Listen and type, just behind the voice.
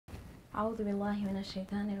أعوذ بالله من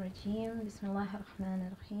الشيطان الرجيم بسم الله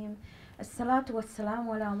الرحمن الرحيم الصلاة والسلام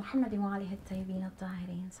على محمد وآله الطيبين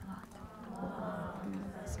الطاهرين صلاة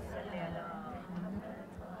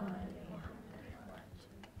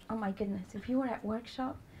Oh my goodness, if you were at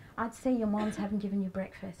workshop, I'd say your moms haven't given you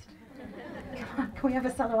breakfast. Come on, can we have a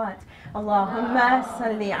salawat? Allahumma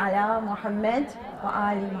salli ala Muhammad wa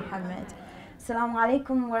ali Muhammad. Assalamu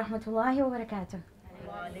alaikum wa rahmatullahi wa barakatuh.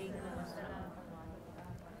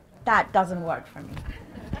 That doesn't work for me.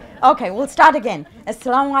 Okay, we'll start again.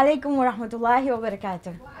 Assalamu alaikum wa rahmatullahi wa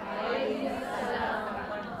barakatuh.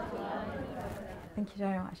 Thank you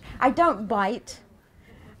very much. I don't bite.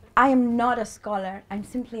 I am not a scholar. I'm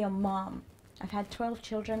simply a mom. I've had 12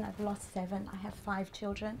 children. I've lost 7. I have 5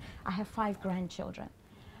 children. I have 5 grandchildren.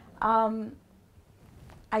 I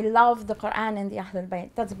love the Quran and the Ahlul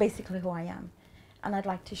Bayt. That's basically who I am. And I'd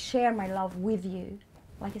like to share my love with you.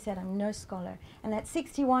 Like I said, I'm no scholar. And at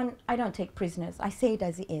 61, I don't take prisoners. I say it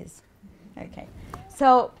as it is. Okay.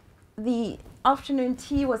 So the afternoon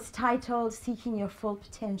tea was titled Seeking Your Full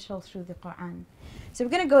Potential Through the Quran. So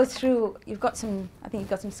we're going to go through, I think you've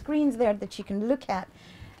got some screens there that you can look at.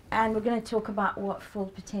 And we're going to talk about what full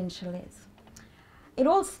potential is. It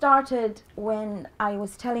all started when I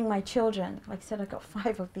was telling my children, like I said, I got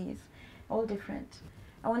 5 of these, all different.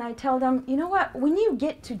 And when I tell them, you know what, when you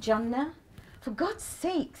get to Jannah, for God's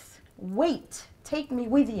sakes, wait, take me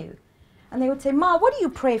with you. And they would say, Ma, what do you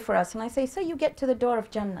pray for us? And I say, so you get to the door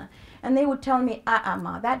of Jannah. And they would tell me,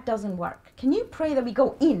 Ma, that doesn't work. Can you pray that we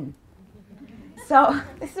go in? So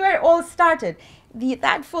this is where it all started.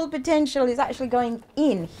 That full potential is actually going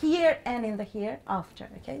in here and in the hereafter.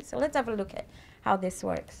 Okay, so let's have a look at how this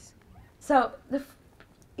works. So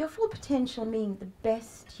your full potential means the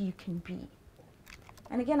best you can be.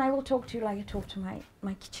 And again, I will talk to you like I talk to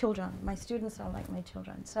my children. My students are like my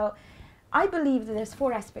children. So I believe that there's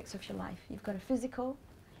 4 aspects of your life. You've got a physical,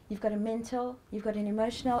 you've got a mental, you've got an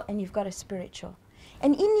emotional, and you've got a spiritual.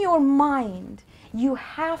 And in your mind, you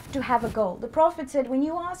have to have a goal. The Prophet said, when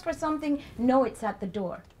you ask for something, know it's at the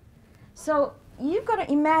door. So you've got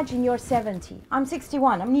to imagine you're 70. I'm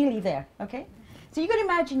 61. I'm nearly there, okay? So you've got to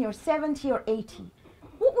imagine you're 70 or 80.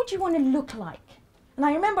 What would you want to look like? And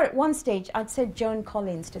I remember at one stage, I'd said Joan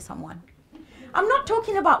Collins to someone. I'm not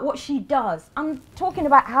talking about what she does. I'm talking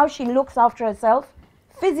about how she looks after herself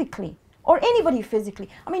physically. Or anybody physically.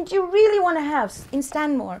 I mean, do you really want to have, in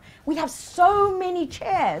Stanmore, we have so many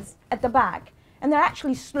chairs at the back, and they're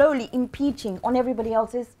actually slowly impinging on everybody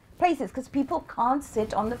else's places because people can't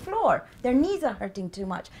sit on the floor. Their knees are hurting too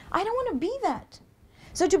much. I don't want to be that.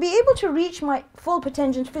 So to be able to reach my full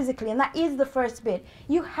potential physically, and that is the first bit,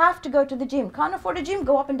 you have to go to the gym. Can't afford a gym?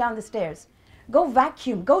 Go up and down the stairs. Go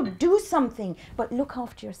vacuum. Go do something, but look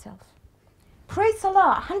after yourself. Pray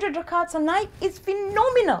Salah, 100 rakats a night is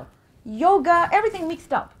phenomenal. Yoga, everything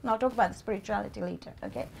mixed up. And I'll talk about the spirituality later,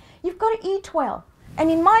 okay? You've got to eat well.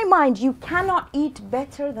 And in my mind, you cannot eat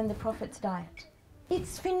better than the Prophet's diet.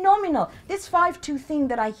 It's phenomenal. This 5-2 thing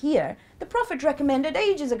that I hear, the Prophet recommended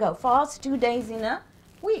ages ago. Fast 2 days in a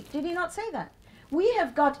week. Did he not say that? We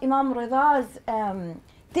have got Imam Rida's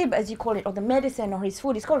tib, as you call it, or the medicine or his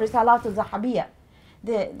food. It's called Risalat al-Zahabiyya.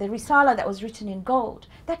 The Risala that was written in gold.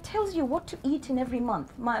 That tells you what to eat in every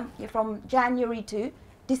month, from January to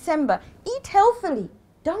December. Eat healthily.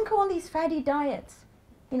 Don't go on these fatty diets.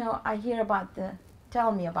 You know, I hear about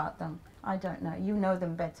tell me about them. I don't know. You know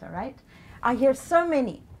them better, right? I hear so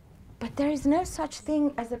many. But there is no such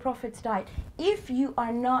thing as the Prophet's diet. If you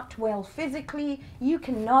are not well physically, you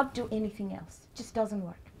cannot do anything else. It just doesn't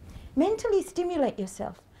work. Mentally stimulate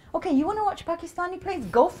yourself. Okay, you want to watch Pakistani plays?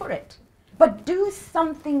 Go for it. But do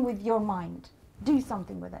something with your mind. Do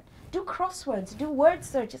something with it. Do crosswords. Do word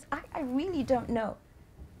searches. I really don't know.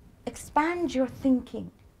 Expand your thinking.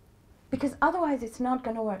 Because otherwise it's not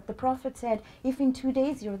going to work. The Prophet said, if in 2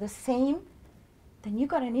 days you're the same, then you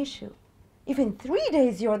got an issue. If in 3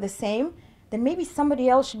 days you're the same, then maybe somebody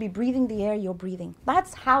else should be breathing the air you're breathing.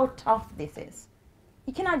 That's how tough this is.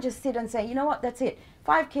 You cannot just sit and say, you know what, that's it.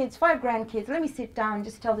 5 kids, 5 grandkids, let me sit down and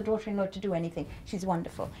just tell the daughter-in-law to do anything. She's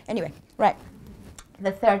wonderful. Anyway, right.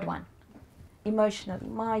 The third one, emotionally.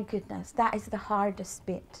 My goodness, that is the hardest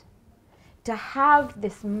bit. To have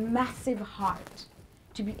this massive heart,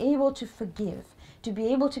 to be able to forgive, to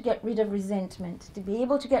be able to get rid of resentment, to be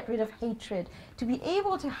able to get rid of hatred, to be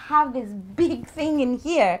able to have this big thing in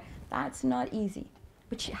here, that's not easy.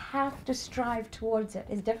 But you have to strive towards it.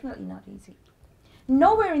 It's definitely not easy.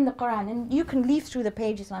 Nowhere in the Quran, and you can leaf through the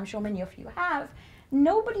pages, and I'm sure many of you have,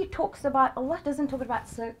 nobody talks about, Allah doesn't talk about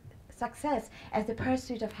success as the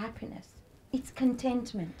pursuit of happiness. It's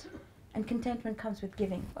contentment. And contentment comes with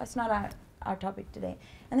giving. That's not our our topic today.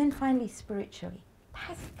 And then finally, spiritually.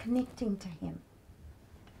 That's connecting to Him.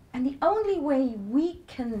 And the only way we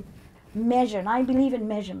can measure, and I believe in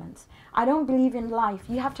measurements. I don't believe in life.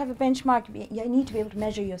 You have to have a benchmark. You need to be able to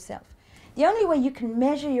measure yourself. The only way you can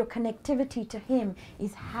measure your connectivity to Him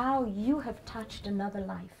is how you have touched another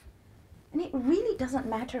life. And it really doesn't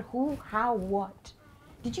matter who, how, what.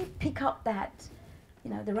 Did you pick up that,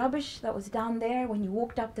 the rubbish that was down there when you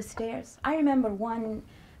walked up the stairs? I remember one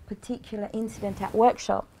particular incident at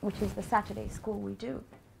workshop, which is the Saturday school we do.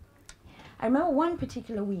 I remember one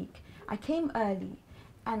particular week, I came early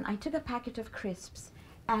and I took a packet of crisps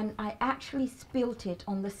and I actually spilt it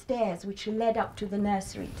on the stairs which led up to the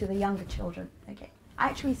nursery, to the younger children. Okay, I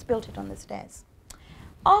actually spilt it on the stairs.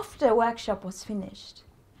 After workshop was finished,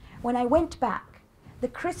 when I went back, the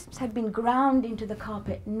crisps had been ground into the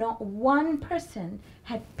carpet. Not one person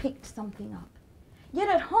had picked something up. Yet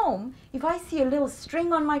at home, if I see a little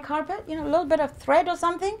string on my carpet, a little bit of thread or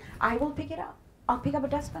something, I will pick it up. I'll pick up a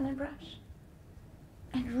dustpan and brush.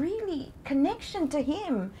 And really, connection to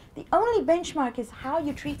Him, the only benchmark is how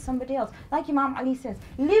you treat somebody else. Like Imam Ali says,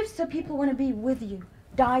 live so people want to be with you.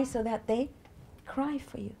 Die so that they cry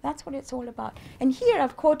for you. That's what it's all about. And here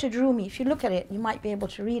I've quoted Rumi. If you look at it, you might be able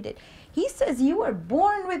to read it. He says, you were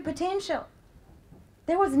born with potential.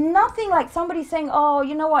 There was nothing like somebody saying, oh,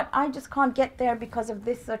 you know what, I just can't get there because of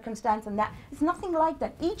this circumstance and that. It's nothing like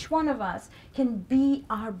that. Each one of us can be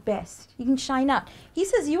our best. You can shine out. He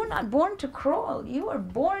says, you were not born to crawl. You were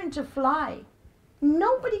born to fly.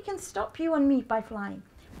 Nobody can stop you and me by flying.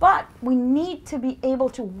 But we need to be able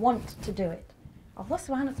to want to do it. Allah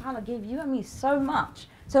subhanahu wa ta'ala gave you and me so much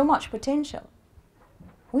potential.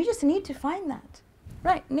 We just need to find that.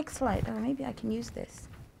 Right, next slide. Oh, maybe I can use this.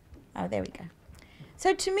 Oh, there we go.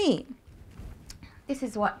 So to me, this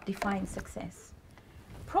is what defines success.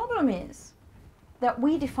 Problem is that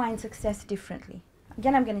we define success differently.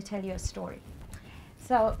 Again, I'm going to tell you a story.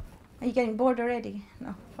 So, are you getting bored already?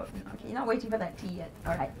 No, okay, you're not waiting for that tea yet.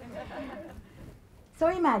 All right. So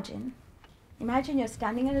imagine you're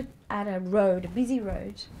standing at a road, a busy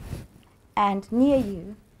road, and near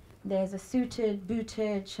you, there's a suited,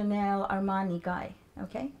 booted, Chanel, Armani guy,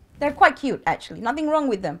 okay? They're quite cute, actually. Nothing wrong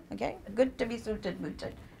with them, okay? Good to be suited,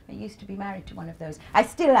 booted. I used to be married to one of those. I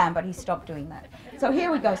still am, but he stopped doing that. So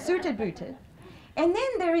here we go, suited, booted. And then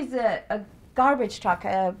there is a garbage truck,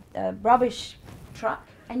 a rubbish truck,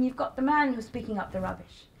 and you've got the man who's picking up the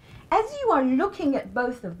rubbish. As you are looking at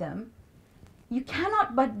both of them, you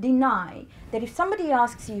cannot but deny that if somebody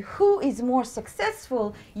asks you who is more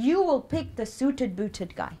successful, you will pick the suited,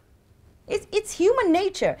 booted guy. It's human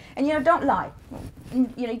nature, and don't lie.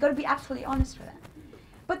 You've got to be absolutely honest with that.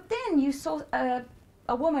 But then you saw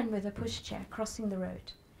a woman with a pushchair crossing the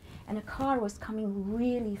road, and a car was coming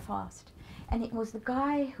really fast, and it was the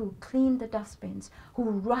guy who cleaned the dustbins who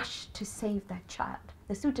rushed to save that child.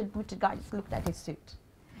 The suited, booted guy just looked at his suit.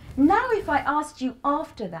 Now, if I asked you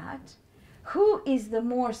after that, who is the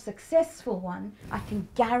more successful one, I can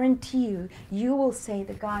guarantee you will say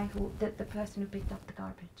the person who picked up the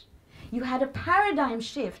garbage. You had a paradigm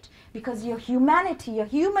shift because your humanity, your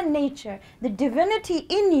human nature, the divinity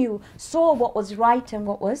in you saw what was right and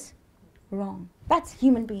what was wrong. That's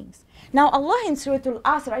human beings. Now Allah in Surah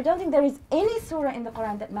Al-Asr, I don't think there is any surah in the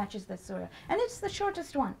Quran that matches this surah. And it's the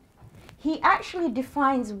shortest one. He actually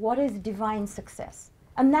defines what is divine success.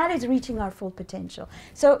 And that is reaching our full potential.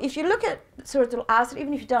 So if you look at Surah Al-Asr,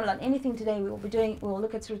 even if you don't learn anything today, we'll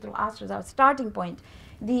look at Surah Al-Asr as our starting point.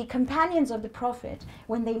 The companions of the Prophet,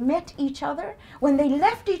 when they met each other, when they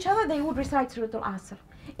left each other, they would recite Surah Al-Asr.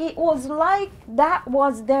 It was like that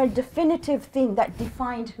was their definitive thing that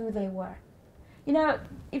defined who they were.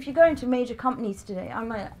 If you go into major companies today,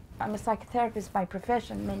 I'm a psychotherapist by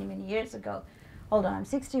profession many years ago. Hold on, I'm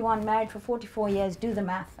 61, married for 44 years, do the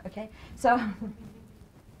math, okay? So,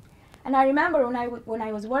 and I remember when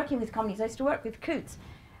I was working with companies, I used to work with Coots,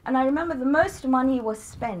 and I remember the most money was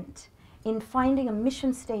spent in finding a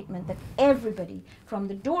mission statement that everybody, from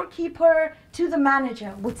the doorkeeper to the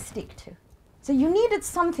manager, would stick to. So you needed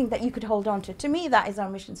something that you could hold on to. To me, that is our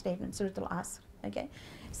mission statement, Surah Al-Asr, okay?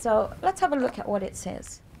 So let's have a look at what it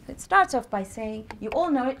says. It starts off by saying, you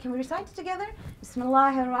all know it, can we recite it together?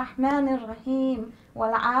 Bismillahir Rahmanir Rahim,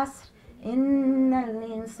 wal asr, innal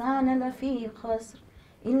insana lafi khusr.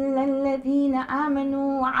 إلا الذين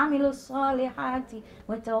آمنوا وعملوا الصالحات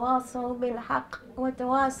وتواصوا بالحق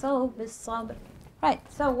وتواصوا بالصبر. Right,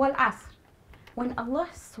 so wal asr. When Allah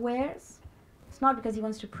swears, it's not because He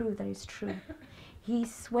wants to prove that it's true. He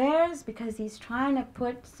swears because He's trying to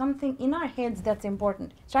put something in our heads that's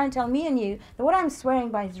important. He's trying to tell me and you that what I'm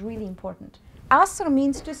swearing by is really important. Asr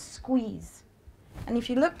means to squeeze. And if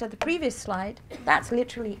you looked at the previous slide, that's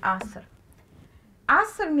literally asr.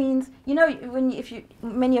 Asr means, you know,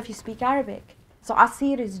 many of you speak Arabic, so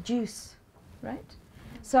asir is juice, right?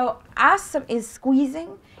 So asr is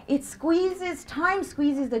squeezing. It squeezes, time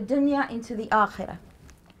squeezes the dunya into the akhirah.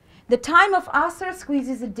 The time of asr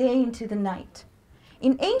squeezes the day into the night.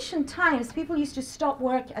 In ancient times, people used to stop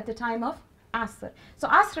work at the time of asr. So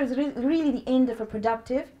asr is really the end of a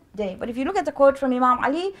productive day. But if you look at the quote from Imam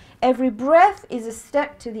Ali, every breath is a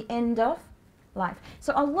step to the end of life.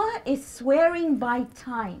 So Allah is swearing by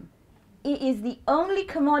time. It is the only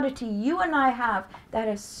commodity you and I have that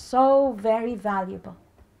is so very valuable.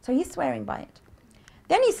 So he's swearing by it.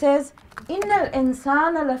 Then he says, Innal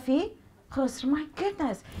insana lafi khusr. My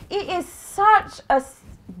goodness, it is such a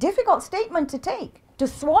difficult statement to take, to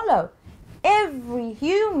swallow. Every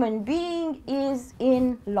human being is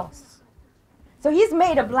in loss. So he's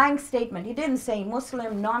made a blank statement. He didn't say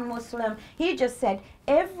Muslim, non-Muslim. He just said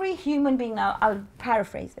every human being, now I'll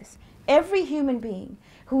paraphrase this, every human being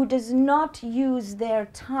who does not use their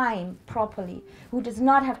time properly, who does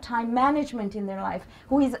not have time management in their life,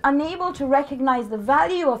 who is unable to recognize the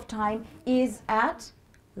value of time is at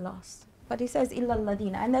loss. But he says illa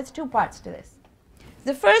alladina, and there's two parts to this.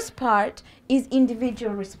 The first part is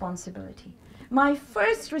individual responsibility. My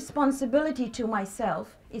first responsibility to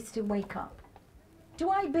myself is to wake up. Do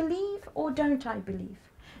I believe or don't I believe?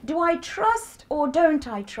 Do I trust or don't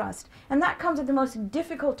I trust? And that comes at the most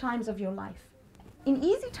difficult times of your life. In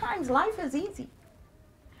easy times, life is easy.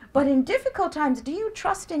 But in difficult times, do you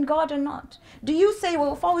trust in God or not? Do you say,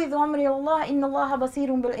 well, فَوِّضُ أَمْرِي اللَّهِ إِنَّ اللَّهَ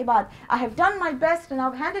بَصِيرٌ بِالْعِبَادِ. I have done my best and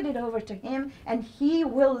I've handed it over to Him and He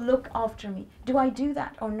will look after me. Do I do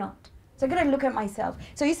that or not? So I'm going to look at myself.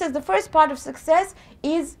 So he says the first part of success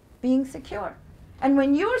is being secure. And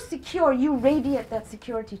when you're secure, you radiate that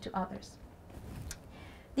security to others.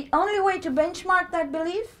 The only way to benchmark that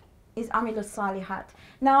belief is amilus salihat.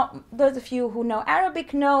 Now, those of you who know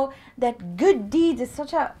Arabic know that good deeds is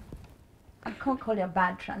such a, I can't call it a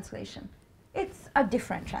bad translation. It's a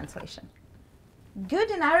different translation.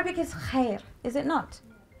 Good in Arabic is khair, is it not?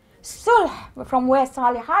 Sulh, from where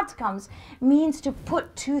salihat comes, means to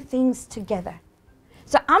put two things together.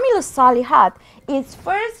 So amilus salihat is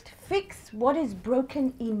first fix what is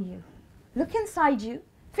broken in you. Look inside you,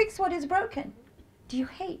 fix what is broken. Do you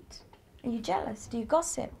hate? Are you jealous? Do you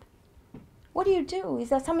gossip? What do? Is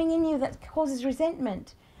there something in you that causes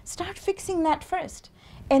resentment? Start fixing that first,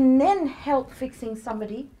 and then help fixing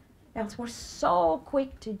somebody else. We're so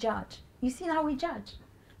quick to judge. You see how we judge?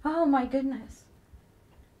 Oh my goodness.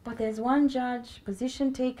 But there's one judge,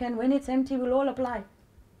 position taken, when it's empty, we'll all apply.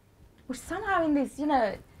 We're somehow in this,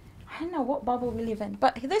 I don't know what bubble we live in.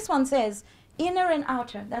 But this one says, inner and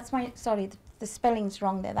outer. That's my, sorry, the spelling's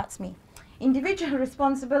wrong there, that's me. Individual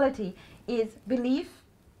responsibility is belief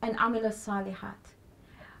and amilus salihat.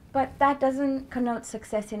 But that doesn't connote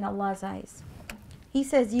success in Allah's eyes. He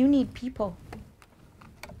says you need people.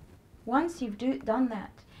 Once you've done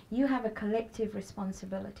that, you have a collective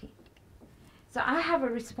responsibility. So I have a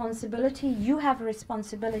responsibility, you have a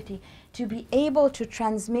responsibility to be able to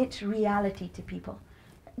transmit reality to people.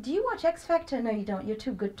 Do you watch X Factor? No, you don't. You're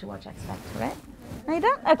too good to watch X Factor, right? No, you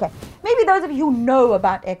don't? Okay. Maybe those of you who know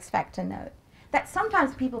about X Factor know that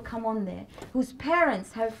sometimes people come on there whose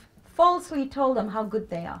parents have falsely told them how good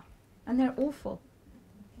they are. And they're awful.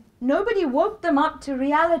 Nobody woke them up to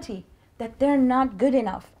reality that they're not good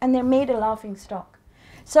enough. And they're made a laughing stock.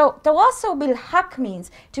 So tawassaw bil haqq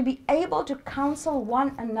means to be able to counsel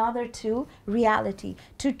one another to reality,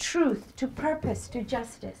 to truth, to purpose, to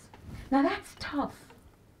justice. Now that's tough.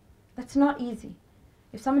 That's not easy.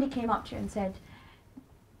 If somebody came up to you and said,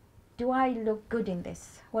 do I look good in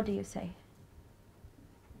this? What do you say?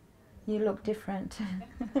 You look different.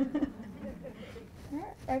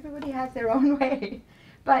 Everybody has their own way.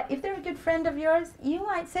 But if they're a good friend of yours, you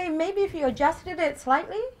might say maybe if you adjusted it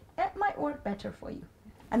slightly, it might work better for you.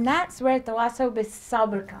 And that's where tawassaw bis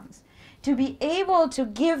sabr comes. To be able to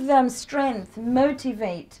give them strength,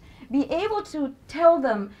 motivate, be able to tell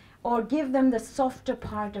them or give them the softer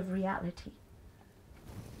part of reality.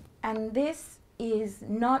 And this is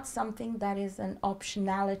not something that is an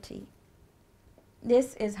optionality.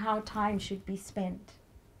 This is how time should be spent.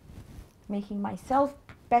 Making myself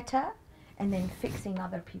better and then fixing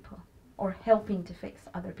other people. Or helping to fix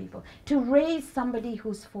other people, to raise somebody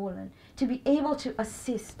who's fallen, to be able to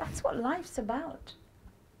assist. That's what life's about.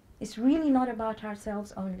 It's really not about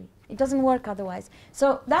ourselves only. It doesn't work otherwise.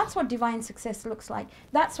 So that's what divine success looks like.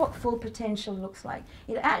 That's what full potential looks like.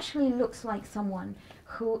 It actually looks like someone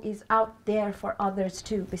who is out there for others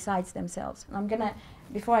too, besides themselves. And I'm going to,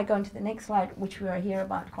 before I go into the next slide, which we are here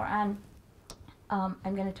about Quran, I'm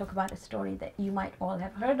going to talk about a story that you might all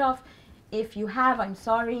have heard of. If you have, I'm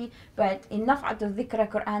sorry, but in Naf'at al-Dhikra,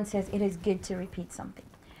 Quran says it is good to repeat something.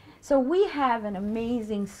 So we have an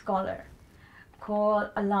amazing scholar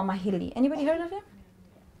called Allama Hilli. Anybody heard of him?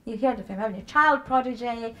 You heard of him, haven't you? Child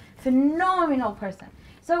prodigy, phenomenal person.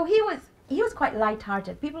 So he was quite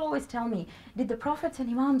light-hearted. People always tell me, did the prophets and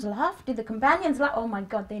imams laugh? Did the companions laugh? Oh my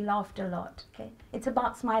God, they laughed a lot. Okay, it's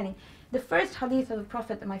about smiling. The first hadith of the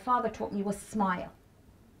prophet that my father taught me was smile.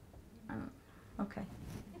 Okay.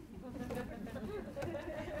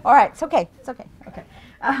 All right, it's okay. It's okay. Okay.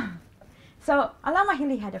 So Allama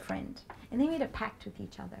Hilli had a friend, and they made a pact with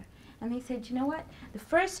each other. And they said, you know what? The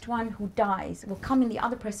first one who dies will come in the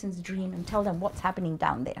other person's dream and tell them what's happening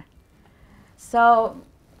down there. So,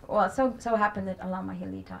 well, so happened that Allama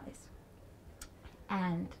Hilli dies.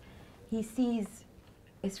 And he sees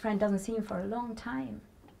his friend doesn't see him for a long time.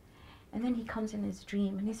 And then he comes in his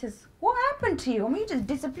dream and he says, what happened to you? I mean, you just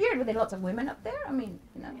disappeared. Were there lots of women up there? I mean,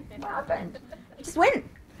 you know, what happened? You just went.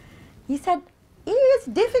 He said, it's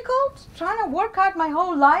difficult trying to work out my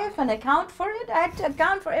whole life and account for it. I had to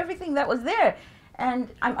account for everything that was there. And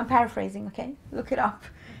I'm paraphrasing, okay? Look it up.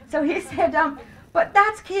 So he said, but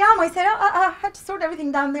that's Qiyam. I said, I had to sort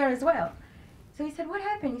everything down there as well. So he said, what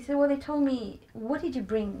happened? He said, well, they told me, what did you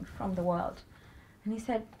bring from the world? And he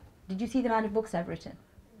said, did you see the amount of books I've written?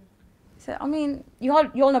 He said, I mean, you all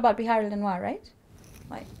know about Bihar al-Anwar, right?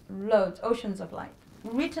 Like loads, oceans of light,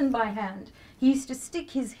 written by hand. He used to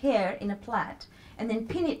stick his hair in a plait and then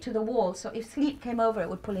pin it to the wall, so if sleep came over, it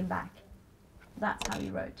would pull him back. That's how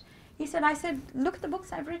he wrote. He said, I said, look at the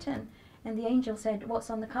books I've written. And the angel said,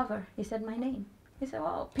 what's on the cover? He said, my name. He said,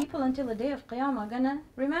 well, people until the day of Qiyamah are going to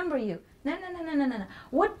remember you. No.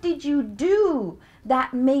 What did you do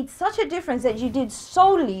that made such a difference that you did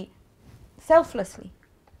solely, selflessly?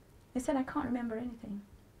 He said, I can't remember anything.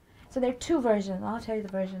 So there are two versions. I'll tell you the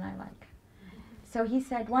version I like. So he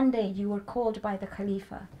said, one day you were called by the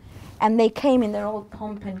Khalifa, and they came in their old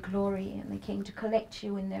pomp and glory, and they came to collect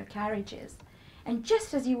you in their carriages. And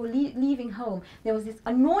just as you were leaving home, there was this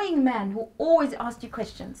annoying man who always asked you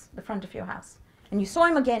questions at the front of your house. And you saw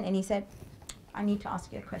him again, and he said, I need to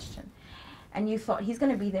ask you a question. And you thought, he's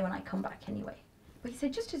going to be there when I come back anyway. But he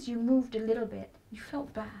said, just as you moved a little bit, you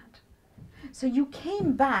felt bad. So you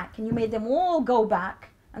came back, and you made them all go back.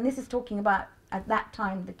 And this is talking about, at that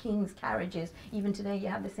time, the king's carriages. Even today, you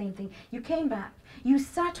have the same thing. You came back, you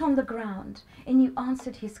sat on the ground, and you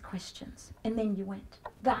answered his questions. And then you went.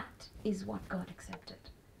 That is what God accepted.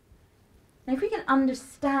 Now, if we can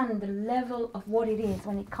understand the level of what it is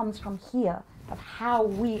when it comes from here, of how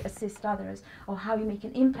we assist others, or how you make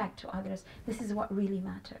an impact to others, this is what really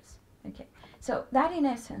matters. Okay, so that in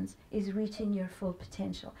essence is reaching your full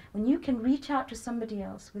potential. When you can reach out to somebody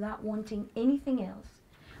else without wanting anything else,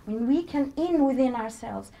 when we can within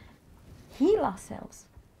ourselves, heal ourselves,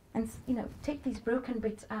 and take these broken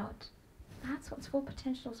bits out, that's what full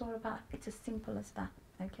potential is all about. It's as simple as that.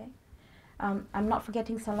 Okay. I'm not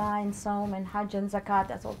forgetting Salah and Saum and Hajj and Zakat.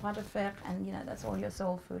 That's all part of fiqh, and that's all your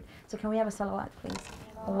soul food. So can we have a salawat, please?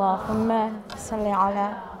 Allahumma salli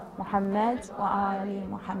ala Muhammad wa ali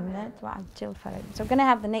Muhammad wa ajil faraj. So we're going to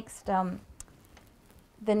have the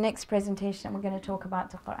next presentation. We're going to talk about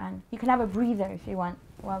the Quran. You can have a breather if you want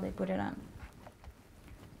while they put it on.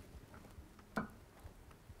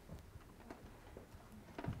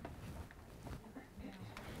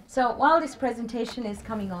 So while this presentation is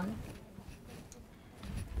coming on,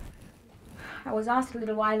 I was asked a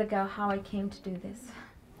little while ago how I came to do this.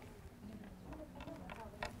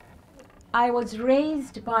 I was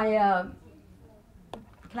raised by a...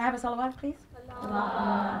 Can I have a salawat, please?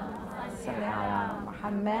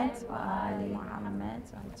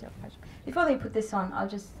 Before they put this on, I'll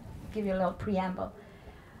just give you a little preamble.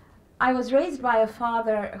 I was raised by a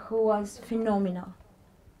father who was phenomenal.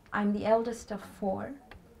 I'm the eldest of 4.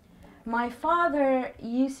 My father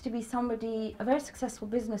used to be a very successful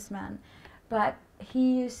businessman, but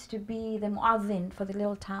he used to be the muazzin for the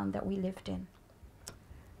little town that we lived in.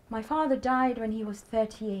 My father died when he was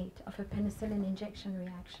 38 of a penicillin injection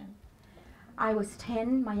reaction. I was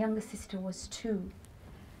 10, my younger sister was 2.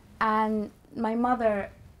 And my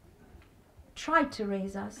mother tried to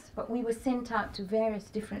raise us, but we were sent out to various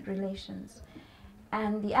different relations.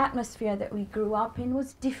 And the atmosphere that we grew up in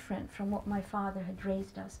was different from what my father had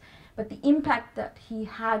raised us. But the impact that he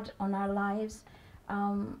had on our lives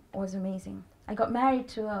was amazing. I got married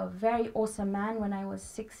to a very awesome man when I was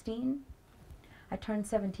 16. I turned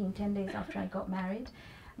 17 10 days after I got married.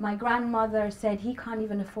 My grandmother said, he can't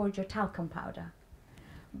even afford your talcum powder.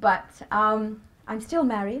 But I'm still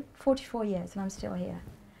married, 44 years, and I'm still here.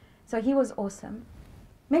 So he was awesome.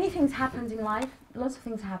 many things happen in life, lots of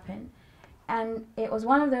things happen. And it was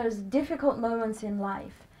one of those difficult moments in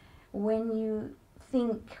life when you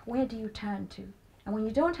think, where do you turn to? And when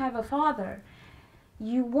you don't have a father,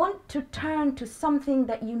 you want to turn to something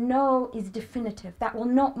that you know is definitive, that will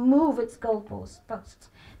not move its goalposts,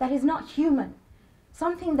 that is not human,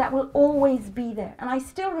 something that will always be there. And I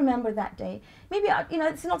still remember that day. Maybe,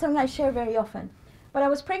 it's not something I share very often, but I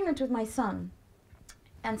was pregnant with my son,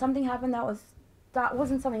 and something happened that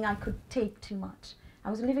wasn't something I could take too much. I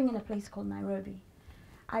was living in a place called Nairobi.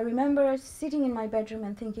 I remember sitting in my bedroom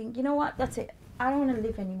and thinking, you know what, that's it. I don't want to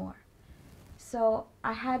live anymore. So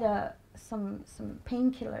I had some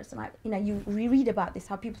painkillers, and you read about this,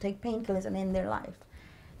 how people take painkillers and end their life.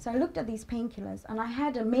 So I looked at these painkillers, and I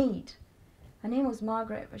had a maid. Her name was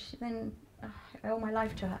Margaret, but she then, I owe my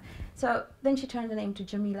life to her. So then she turned her name to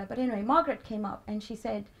Jamila. But anyway, Margaret came up and she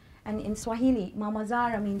said, and in Swahili, Mama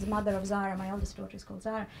Zara means mother of Zara. My oldest daughter is called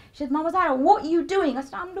Zara. She said, Mama Zara, what are you doing? I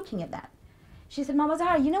said, I'm looking at that. She said, Mama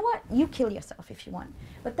Zara, you know what? You kill yourself if you want.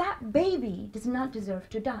 But that baby does not deserve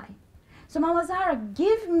to die. So Mama Zara,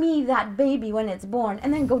 give me that baby when it's born,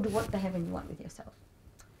 and then go do what the heaven you want with yourself.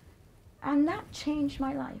 And that changed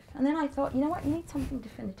my life. And then I thought, you know what? You need something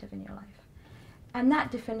definitive in your life. And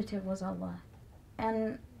that definitive was Allah.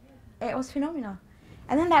 And it was phenomenal.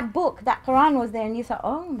 And then that book, that Quran was there, and you thought,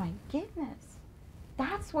 oh my goodness,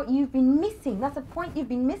 that's what you've been missing. That's the point you've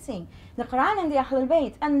been missing. The Quran and the Ahlul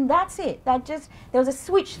Bayt. And that's it. There was a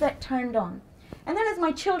switch that turned on. And then as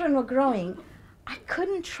my children were growing, I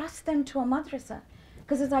couldn't trust them to a madrasa.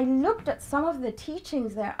 Because as I looked at some of the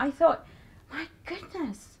teachings there, I thought, my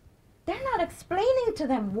goodness, they're not explaining to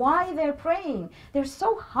them why they're praying. They're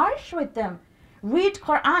so harsh with them. Read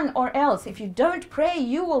Quran, or else if you don't pray,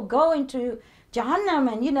 you will go into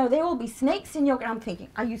Jahannam, and there will be snakes in your... I'm thinking,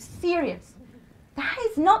 are you serious? That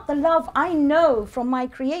is not the love I know from my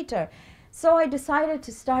Creator. So I decided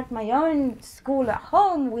to start my own school at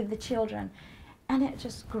home with the children, and it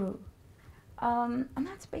just grew. And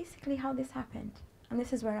that's basically how this happened. And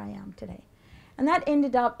this is where I am today. And that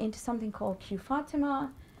ended up into something called Q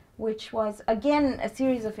Fatima, which was, again, a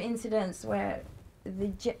series of incidents where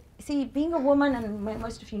being a woman, and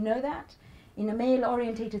most of you know that, in a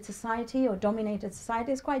male-orientated society or dominated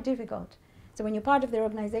society is quite difficult. So when you're part of their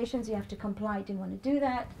organizations, you have to comply. I didn't want to do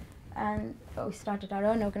that. And we started our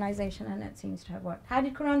own organization, and it seems to have worked. How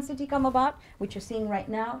did Quran City come about, which you're seeing right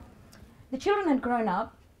now? The children had grown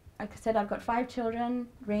up. Like I said, I've got 5 children,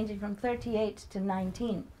 ranging from 38 to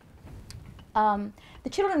 19. The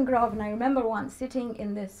children grow up, and I remember once sitting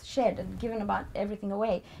in this shed and giving about everything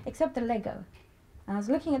away, except the Lego. And I was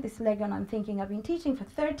looking at this Lego, and I'm thinking, I've been teaching for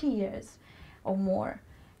 30 years or more,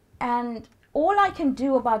 and all I can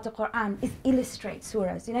do about the Quran is illustrate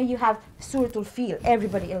surahs. You have Suratul Fil,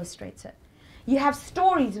 everybody illustrates it. You have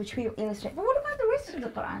stories which we illustrate. But what about the rest of the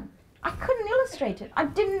Quran? I couldn't illustrate it. I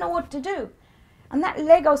didn't know what to do. And that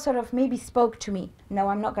Lego sort of maybe spoke to me. No,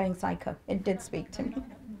 I'm not going psycho. It did speak to me.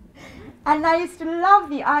 And I used to love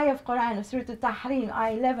the ayah of Quran, of Surah Al-Tahrim,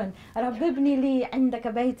 ayah 11. رَبِّ ابْنِ لِي عِنْدَكَ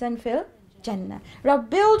بَيْتًا فِي الْجَنَّةِ. Rabb,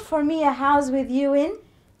 build for me a house with you in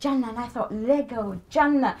Jannah. And I thought, Lego,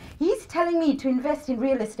 Jannah. He's telling me to invest in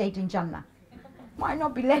real estate in Jannah. Might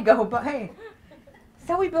not be Lego, but hey.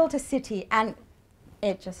 So we built a city, and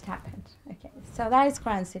it just happened. Okay, so that is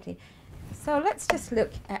Quran City. So let's just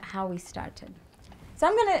look at how we started.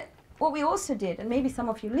 So what we also did, and maybe some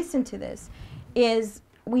of you listen to this, is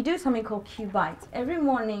we do something called Q Bites. Every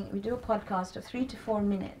morning we do a podcast of 3 to 4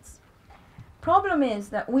 minutes. Problem is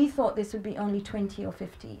that we thought this would be only 20 or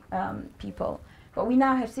 50 people, but we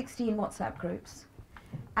now have 16 WhatsApp groups,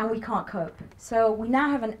 and we can't cope. So we now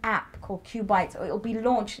have an app called Q Bites. It'll be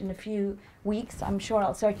launched in a few weeks. I'm sure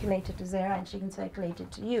I'll circulate it to Zara, and she can circulate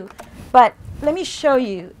it to you. But let me show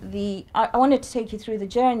you I wanted to take you through the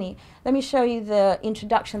journey. Let me show you the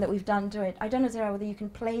introduction that we've done to it. I don't know, Zara, whether you can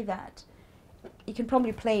play that. You can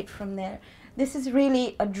probably play it from there. This is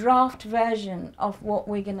really a draft version of what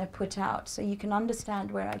we're going to put out, so you can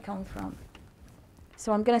understand where I come from.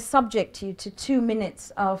 So I'm going to subject you to 2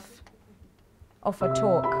 minutes of a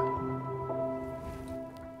talk.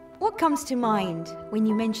 What comes to mind when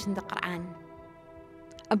you mention the Quran?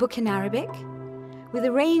 A book in Arabic with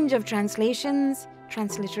a range of translations,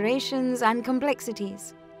 transliterations, and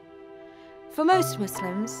complexities. For most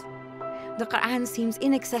Muslims, the Quran seems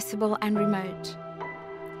inaccessible and remote.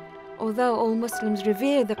 Although all Muslims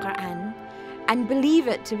revere the Quran and believe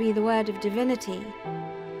it to be the word of divinity,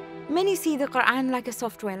 many see the Quran like a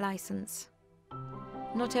software license.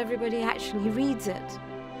 Not everybody actually reads it.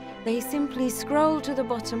 They simply scroll to the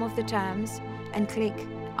bottom of the terms and click,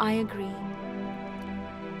 I agree.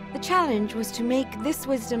 The challenge was to make this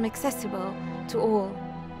wisdom accessible to all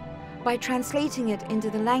by translating it into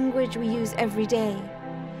the language we use every day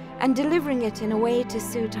and delivering it in a way to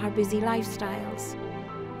suit our busy lifestyles.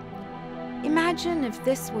 Imagine if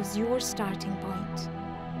this was your starting point.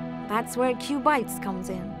 That's where Q Bites comes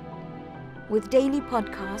in. With daily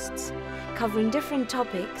podcasts covering different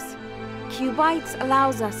topics, Q Bites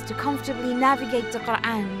allows us to comfortably navigate the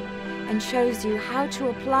Quran and shows you how to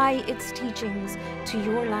apply its teachings to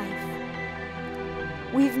your life.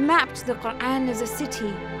 We've mapped the Quran as a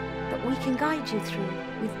city that we can guide you through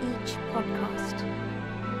with each podcast.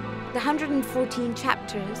 The 114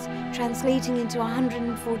 chapters translating into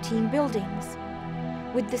 114 buildings,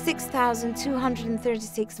 with the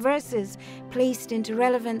 6,236 verses placed into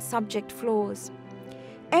relevant subject floors.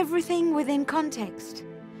 Everything within context,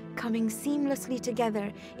 coming seamlessly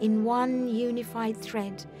together in one unified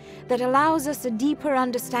thread that allows us a deeper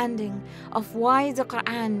understanding of why the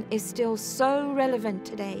Quran is still so relevant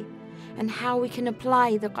today and how we can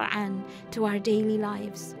apply the Quran to our daily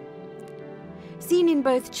lives. Seen in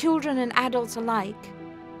both children and adults alike,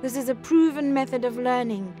 this is a proven method of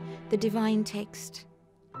learning the divine text,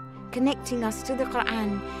 connecting us to the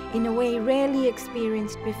Quran in a way rarely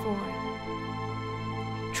experienced before.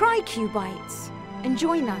 Try Q Bites and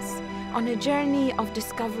join us on a journey of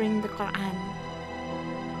discovering the Quran.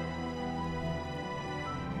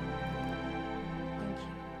 Thank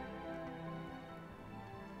you.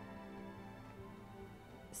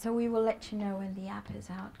 So we will let you know when the app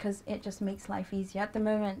is out, because it just makes life easier. At the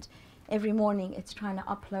moment, every morning it's trying to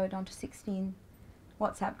upload onto 16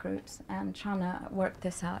 WhatsApp groups and trying to work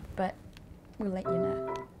this out, but we'll let you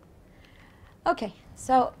know. Okay,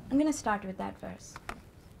 so I'm going to start with that verse.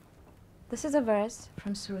 This is a verse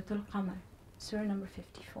from Surah Al-Qamar, Surah number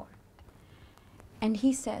 54. And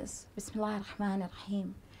he says, Bismillah ar-Rahman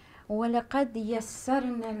ar-Rahim, وَلَقَدْ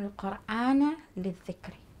يَسَّرْنَا الْقُرْآنَ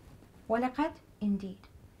لِلذِّكْرِ. وَلَقَدْ, indeed.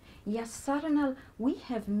 يَسَّرْنَا, we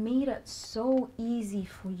have made it so easy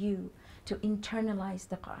for you to internalize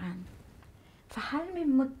the Quran. فَهَلْ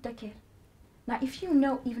مِن مُدَّكِرٍ. Now, if you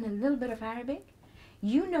know even a little bit of Arabic,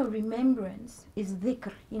 you know remembrance is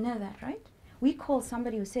dhikr. You know that, right? We call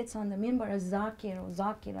somebody who sits on the minbar a zakir or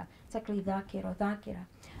zakira. It's actually dhakir or dhakira.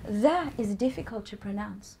 That is difficult to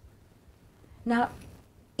pronounce. Now,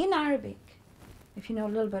 in Arabic, if you know a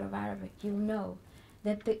little bit of Arabic, you'll know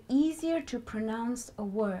that the easier to pronounce a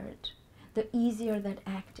word, the easier that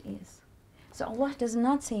act is. So Allah does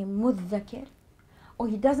not say muddakir, or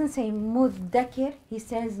He doesn't say muddakir, He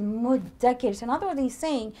says muddakir. So in other words, He's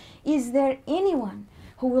saying, is there anyone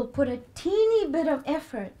who will put a teeny bit of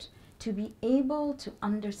effort to be able to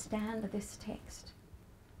understand this text?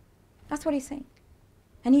 That's what He's saying.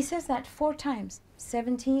 And He says that 4 times,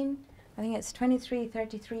 17, I think it's 23,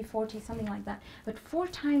 33, 40, something like that. But 4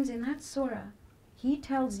 times in that surah, He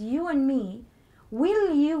tells you and me,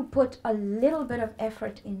 will you put a little bit of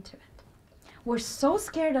effort into it? We're so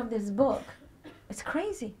scared of this book, it's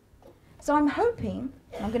crazy. So I'm hoping,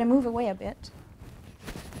 I'm going to move away a bit.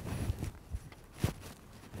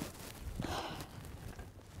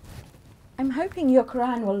 I'm hoping your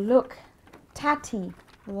Quran will look tatty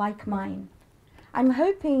like mine. I'm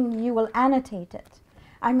hoping you will annotate it.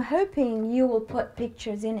 I'm hoping you will put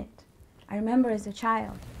pictures in it. I remember as a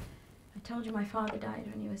child, I told you my father died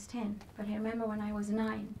when he was 10, but I remember when I was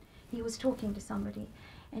 9, he was talking to somebody,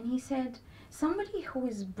 and he said, somebody who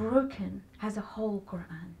is broken has a whole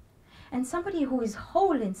Quran, and somebody who is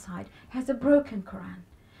whole inside has a broken Quran.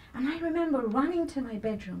 And I remember running to my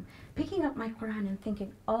bedroom, picking up my Quran and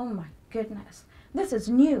thinking, oh my goodness, this is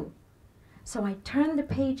new. So I turned the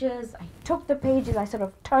pages, I took the pages, I sort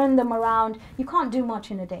of turned them around. You can't do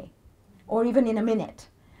much in a day, or even in a minute.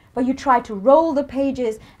 But you try to roll the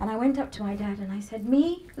pages, and I went up to my dad and I said,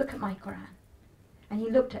 me, look at my Quran. And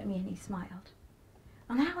he looked at me and he smiled.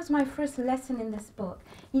 And that was my first lesson in this book.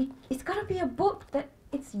 It's got to be a book that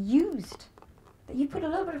it's used, that you put a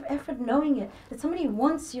little bit of effort knowing it, that somebody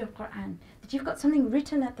wants your Quran, that you've got something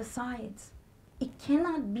written at the sides. It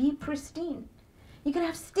cannot be pristine. You can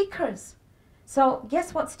have stickers. So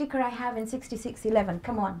guess what sticker I have in 6611?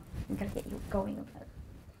 Come on, I'm going to get you going with it.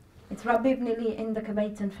 It's Rabbi ibn li indaka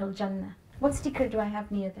baytan fil Jannah. What sticker do I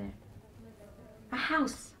have near there? A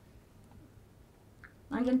house.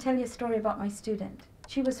 I'm going to tell you a story about my student.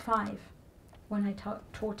 She was 5 when I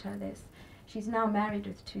taught her this. She's now married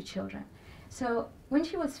with 2 children. So when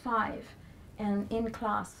she was 5 and in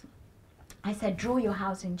class, I said, draw your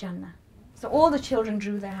house in Jannah. So all the children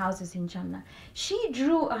drew their houses in Jannah. She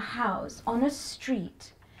drew a house on a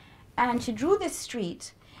street, and she drew this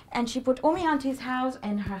street, and she put Umi Auntie's house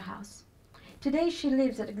and her house. Today she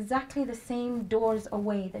lives at exactly the same doors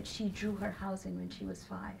away that she drew her house in when she was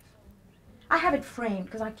 5. I have it framed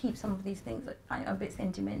because I keep some of these things that I'm a bit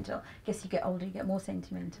sentimental. Guess you get older, you get more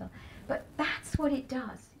sentimental. But that's what it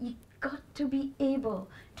does. You got to be able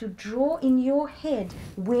to draw in your head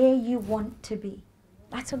where you want to be.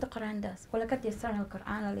 That's what the Quran does. وَلَقَدْ يَسَّرْنَا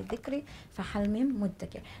الْقُرْآنَ لِلذِّكْرِ فَهَلْ مِن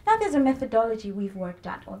مُدَّكِرٍ. Now there's a methodology we've worked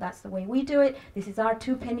at, or that's the way we do it. This is our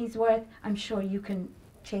 2 pennies worth. I'm sure you can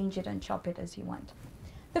change it and chop it as you want.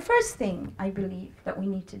 The first thing I believe that we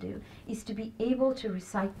need to do is to be able to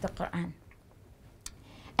recite the Quran.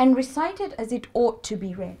 And recite it as it ought to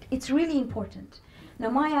be read. It's really important. Now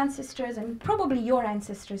my ancestors, and probably your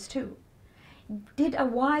ancestors too, did a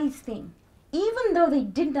wise thing. Even though they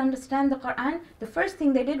didn't understand the Quran, the first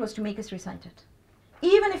thing they did was to make us recite it.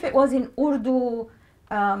 Even if it was in Urdu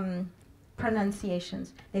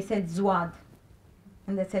pronunciations. They said Zuad,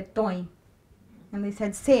 and they said Toin, and they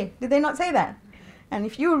said Se. Did they not say that? And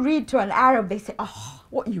if you read to an Arab, they say, oh,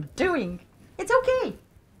 what are you doing? It's okay.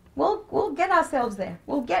 We'll get ourselves there.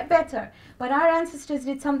 We'll get better. But our ancestors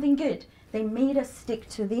did something good. They made us stick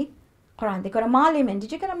to the Quran. They got a maliman.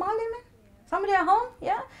 Did you get a maliman? Somebody at home?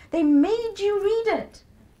 Yeah? They made you read it.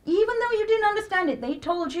 Even though you didn't understand it, they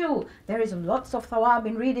told you there is lots of thawab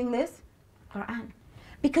in reading this Quran.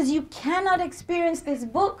 Because you cannot experience this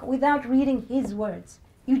book without reading his words.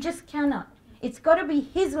 You just cannot. It's got to be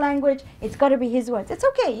his language. It's got to be his words. It's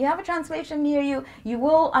okay. You have a translation near you. You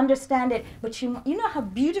will understand it. But you know how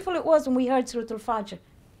beautiful it was when we heard Surah Al-Fajr.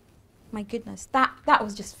 My goodness, that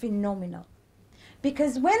was just phenomenal.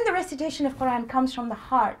 Because when the recitation of Quran comes from the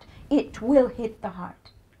heart, it will hit the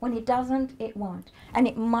heart. When it doesn't, it won't. And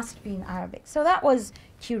it must be in Arabic. So that was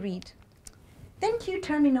Q read. Then Q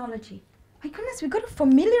terminology. My goodness, we've got to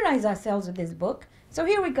familiarize ourselves with this book. So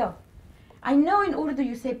here we go. I know in Urdu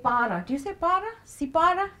you say para. Do you say para?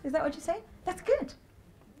 Sipara? Is that what you say? That's good.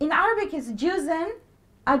 In Arabic it's juzan,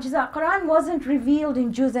 ajza. Quran wasn't revealed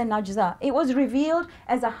in juzan, ajza. It was revealed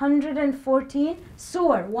as 114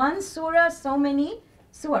 surah. One surah, so many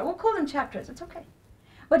surah. We'll call them chapters, it's okay.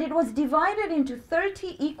 But it was divided into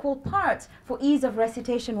 30 equal parts for ease of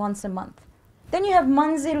recitation once a month. Then you have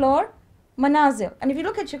manzil or manazil. And if you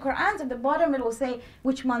look at your Qur'ans at the bottom, it will say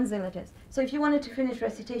which manzil it is. So if you wanted to finish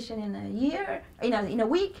recitation in a year, in a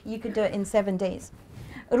week, you could do it in 7 days.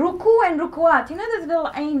 Ruku and rukuat. You know those little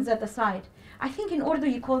ains at the side? I think in Urdu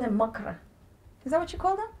you call them makra. Is that what you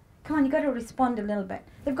call them? Come on, you got to respond a little bit.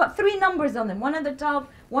 They've got 3 numbers on them. One at the top,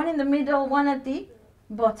 one in the middle, one at the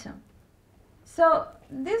bottom. So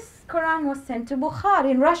this Quran was sent to Bukhara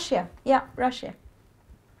in Russia. Yeah, Russia.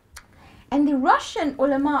 And the Russian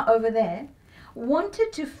ulama over there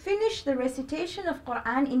wanted to finish the recitation of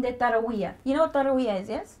Quran in the Taraweeh. You know what Taraweeh is,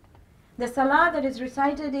 yes? The salah that is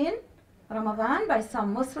recited in Ramadan by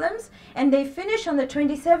some Muslims. And they finish on the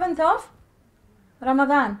 27th of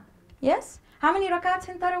Ramadan. Yes? How many rakats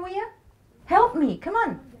in Taraweeh? Help me, come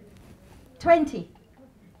on. 20.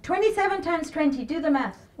 27 times 20, do the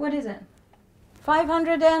math. What is it?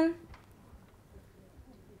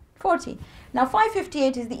 540. Now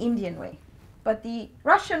 558 is the Indian way, but the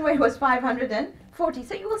Russian way was 540.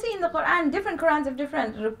 So you will see in the Quran, different Qurans have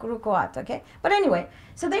different rukuat, okay? But anyway,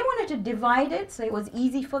 so they wanted to divide it so it was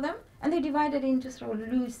easy for them, and they divided it into sort of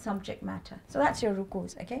loose subject matter. So that's your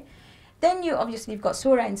rukus, okay? Then you've got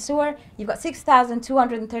surah and surah, you've got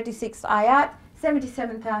 6,236 ayat,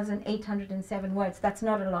 77,807 words. That's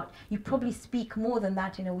not a lot. You probably speak more than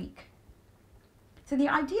that in a week. So the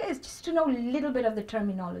idea is just to know a little bit of the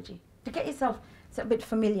terminology, to get yourself a bit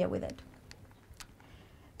familiar with it.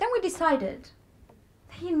 Then we decided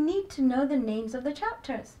that you need to know the names of the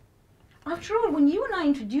chapters. After all, when you and I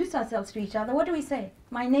introduce ourselves to each other, what do we say?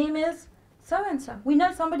 My name is so-and-so. We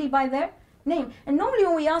know somebody by their name. And normally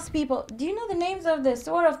when we ask people, do you know the names of the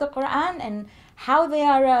surah of the Quran and how they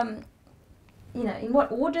are, in what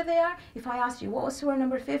order they are? If I asked you, what was surah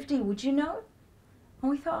number 50, would you know? And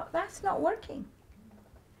we thought, that's not working.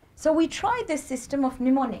 So we tried this system of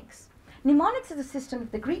mnemonics. Mnemonics is a system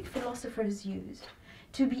the Greek philosophers used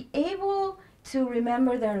to be able to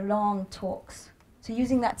remember their long talks. So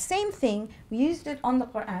using that same thing, we used it on the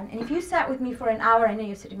Quran. And if you sat with me for an hour, I know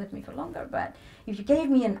you're sitting with me for longer, but if you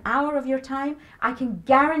gave me an hour of your time, I can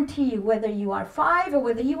guarantee you, whether you are 5 or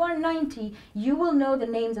whether you are 90, you will know the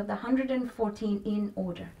names of the 114 in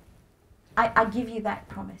order. I give you that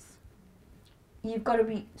promise. You've got to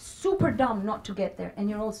be super dumb not to get there, and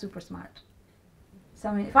you're all super smart. So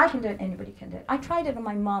I mean, if I can do it, anybody can do it. I tried it on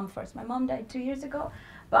my mom first. My mom died 2 years ago,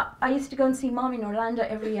 but I used to go and see mom in Orlando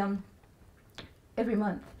every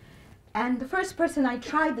month. And the first person I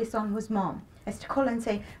tried this on was mom. is to call and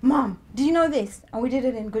say, Mom, do you know this? And we did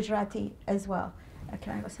it in Gujarati as well.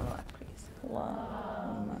 Can I have a salawat, please?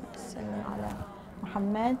 Allahumma salli ala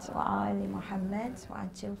Muhammad wa ali Muhammad wa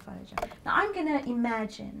ajil faraja. Now I'm going to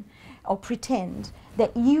imagine or pretend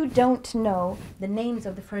that you don't know the names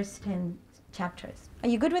of the first 10 chapters. Are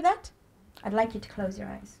you good with that? I'd like you to close your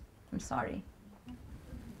eyes. I'm sorry.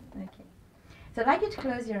 Okay. So I'd like you to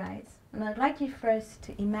close your eyes. And I'd like you first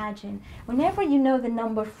to imagine, whenever you know the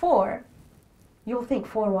number 4, you'll think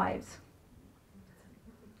 4 wives.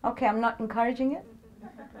 Okay, I'm not encouraging it.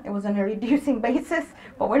 It was on a reducing basis,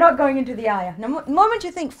 but we're not going into the ayah. The moment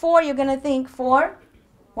you think 4, you're going to think 4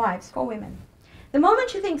 wives, 4 women. The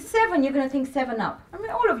moment you think 7, you're going to think 7 Up. I mean,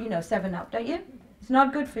 all of you know 7 Up, don't you? It's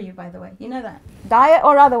not good for you, by the way. You know that. Diet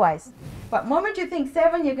or otherwise. But the moment you think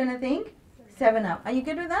 7, you're going to think 7 Up. Are you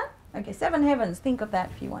good with that? Okay, 7 heavens. Think of that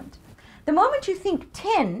if you want. The moment you think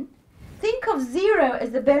 10, think of 0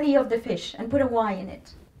 as the belly of the fish and put a Y in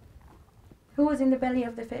it. Who was in the belly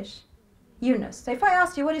of the fish? Yunus. So if I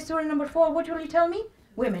asked you, what is surah number 4, what will you tell me?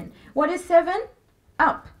 Women. What is 7?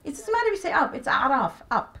 Up. It doesn't matter if you say up. It's Araf,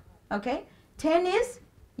 up. Okay? 10 is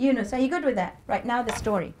Yunus. Are you good with that? Right, now the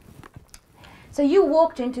story. So you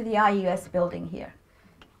walked into the IUS building here.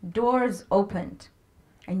 Doors opened.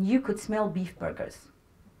 And you could smell beef burgers.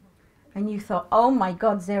 And you thought, oh my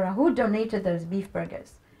God, Zara, who donated those beef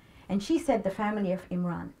burgers? And she said, the family of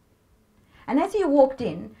Imran. And as you walked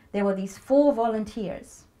in, there were these 4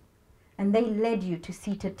 volunteers. And they led you to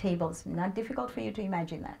seated tables. Not difficult for you to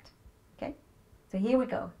imagine that. Okay? So here we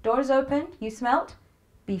go. Doors opened. You smelled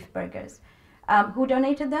beef burgers. Who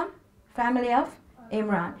donated them? Family of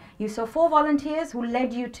Imran. You saw 4 volunteers who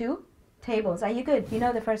led you to tables. Are you good? You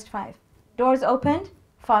know the first 5. Doors opened.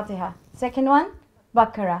 Fatiha. Second one,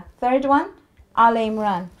 Baqarah. Third one, Al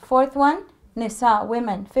Imran. Fourth one, Nisa,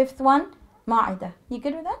 women. Fifth one, Ma'idah. You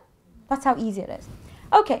good with that? That's how easy it is.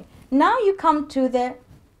 Okay, now you come to the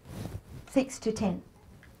 6 to 10.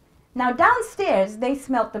 Now downstairs, they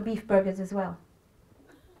smelt the beef burgers as well.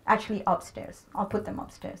 Actually upstairs. I'll put them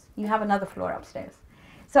upstairs. You have another floor upstairs.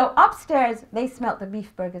 So upstairs, they smelt the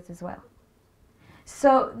beef burgers as well.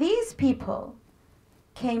 So these people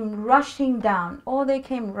came rushing down, or they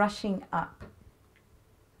came rushing up.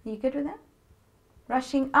 Are you good with that?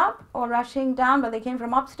 Rushing up or rushing down, but they came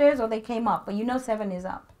from upstairs or they came up. But you know 7 is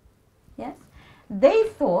up. Yes? They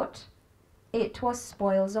thought it was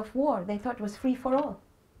spoils of war. They thought it was free for all.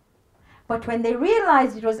 But when they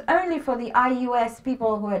realized it was only for the IUS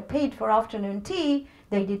people who had paid for afternoon tea,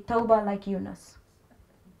 they did tawbah like Yunus.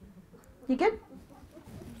 You good?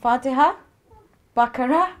 Fatiha,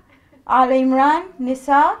 Baqarah, Al Imran,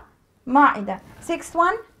 Nisa, Ma'idah. 6th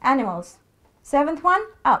one, animals. 7th one,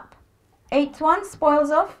 up. 8th one,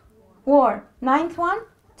 spoils of war. 9th one,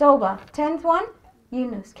 Tawbah. 10th one,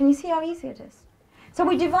 Yunus. Can you see how easy it is? So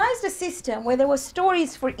we devised a system where there were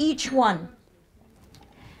stories for each one.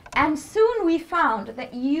 And soon we found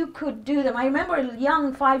that you could do them. I remember a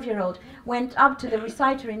young 5-year-old went up to the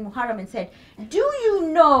reciter in Muharram and said, do you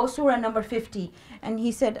know surah number 50? And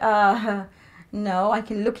he said, no, I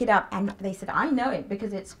can look it up. And they said, I know it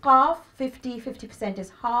because it's qaf, 50%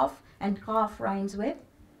 is half, and qaf rhymes with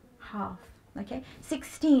half. Okay?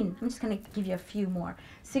 16, I'm just going to give you a few more.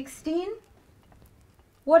 16,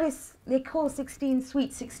 what is, they call 16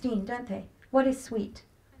 sweet 16, don't they? What is sweet?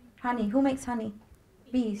 Honey. Who makes honey?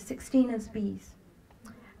 Bees. 16 is bees.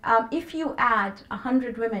 If you add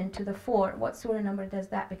 100 women to the 4, what surah number does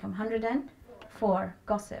that become? 104.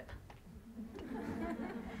 Gossip.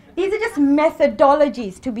 These are just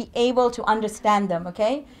methodologies to be able to understand them,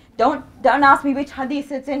 okay? Don't ask me which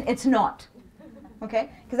hadith it's in. It's not, okay?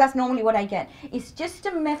 Because that's normally what I get. It's just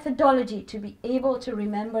a methodology to be able to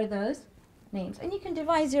remember those names. And you can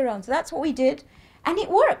devise your own. So that's what we did, and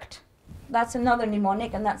it worked. That's another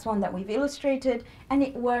mnemonic, and that's one that we've illustrated. And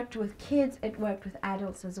it worked with kids, it worked with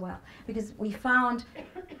adults as well. Because we found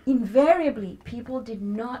invariably people did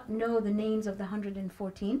not know the names of the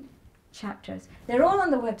 114 chapters. They're all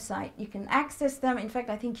on the website. You can access them. In fact,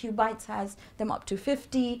 I think Q Bytes has them up to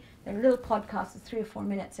 50. They're little podcasts of 3 or 4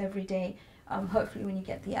 minutes every day. Hopefully when you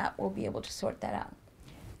get the app, we'll be able to sort that out.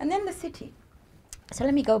 And then the city. So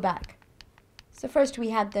let me go back. So first we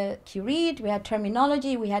had the Q-read, we had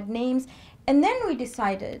terminology, we had names, and then we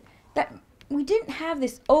decided that we didn't have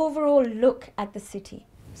this overall look at the city.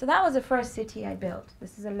 So that was the first city I built.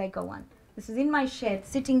 This is a Lego one. This is in my shed,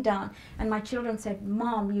 sitting down, and my children said,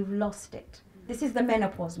 Mom, you've lost it. This is the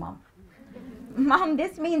menopause, Mom. Mom,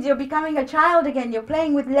 this means you're becoming a child again, you're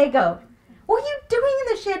playing with Lego. What are you doing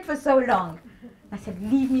in the shed for so long? I said,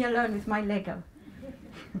 leave me alone with my Lego.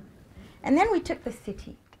 And then we took the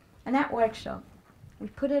city, and that workshop. We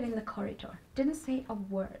put it in the corridor. Didn't say a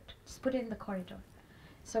word. Just put it in the corridor.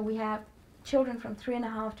 So we have children from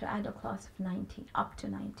 3.5 to adult class of 90, up to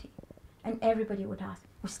 90. And everybody would ask,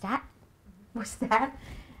 what's that? What's that?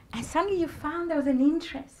 And suddenly you found there was an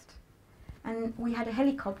interest. And we had a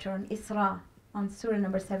helicopter on Isra, on Surah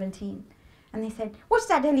number 17. And they said, what's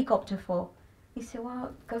that helicopter for? We said, well,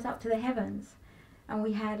 it goes up to the heavens. And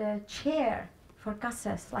we had a chair for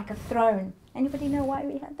qasas, like a throne. Anybody know why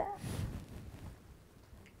we had that?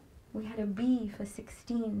 We had a bee for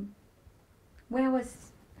 16.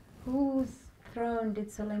 Whose throne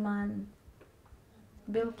did Suleiman?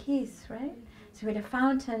 Bilqis, right? So we had a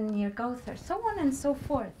fountain near Gauthar, so on and so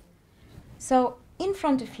forth. So in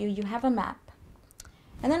front of you, you have a map.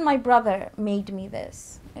 And then my brother made me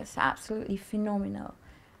this. It's absolutely phenomenal.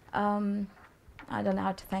 I don't know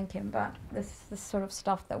how to thank him, but this is the sort of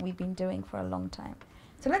stuff that we've been doing for a long time.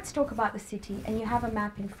 So let's talk about the city, and you have a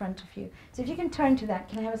map in front of you. So if you can turn to that,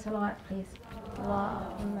 can I have a salawat, please?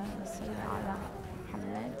 Allahumma salli ala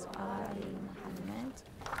Muhammad, ali Muhammad.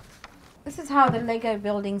 This is how the Lego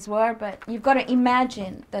buildings were, but you've got to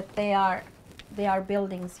imagine that they are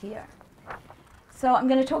buildings here. So I'm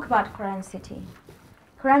going to talk about Quran City.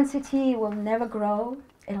 Quran City will never grow,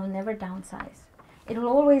 it'll never downsize. It'll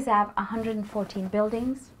always have 114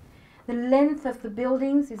 buildings. The length of the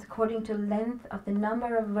buildings is according to the length of the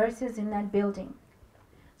number of verses in that building.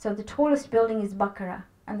 So the tallest building is Baqarah,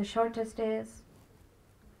 and the shortest is,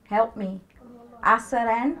 help me, Asr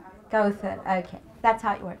and Kawthar. Okay, that's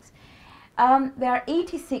how it works. There are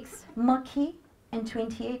 86 Makki and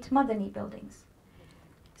 28 Madani buildings.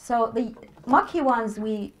 So the Makki ones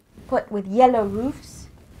we put with yellow roofs,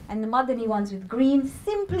 and the Madani ones with green,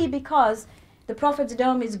 simply because the Prophet's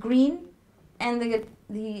dome is green and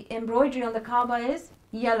the embroidery on the Kaaba is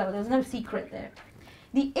yellow. There's no secret there.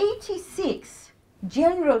 The 86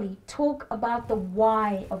 generally talk about the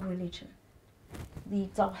why of religion. The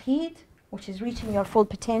Tawheed, which is reaching your full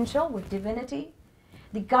potential with divinity.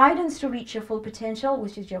 The guidance to reach your full potential,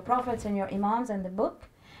 which is your prophets and your imams and the book.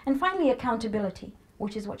 And finally, accountability,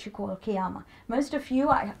 which is what you call Qiyamah. Most of you,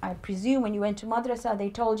 I presume, when you went to madrasa, they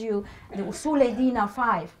told you the Usul-e-Din are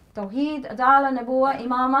 5. Tawheed, Adala, Nabuwa,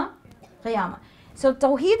 Imama, Qiyamah. So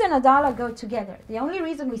Tawheed and Adala go together. The only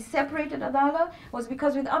reason we separated Adala was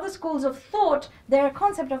because with other schools of thought, their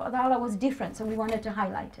concept of Adala was different, so we wanted to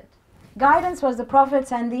highlight it. Guidance was the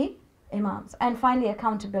prophets and the imams. And finally,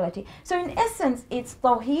 accountability. So in essence, it's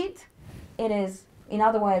Tawheed. It is, in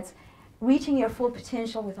other words, reaching your full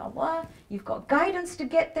potential with Allah. You've got guidance to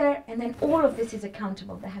get there, and then all of this is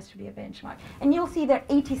accountable. There has to be a benchmark. And you'll see there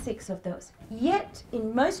are 86 of those. Yet,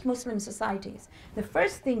 in most Muslim societies, the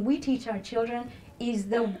first thing we teach our children is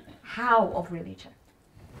the how of religion.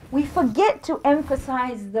 We forget to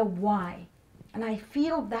emphasize the why. And I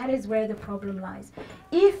feel that is where the problem lies.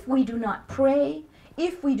 If we do not pray,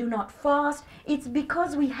 if we do not fast, it's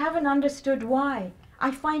because we haven't understood why. I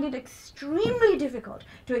find it extremely difficult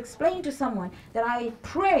to explain to someone that I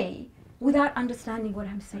pray without understanding what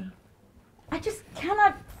I'm saying. I just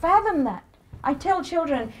cannot fathom that. I tell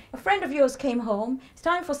children, a friend of yours came home, it's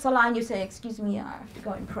time for Salah, and you say, excuse me, I have to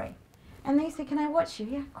go and pray. And they say, can I watch you?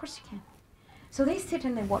 Yeah, of course you can. So they sit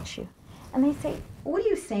and they watch you. And they say, what are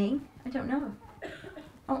you saying? I don't know.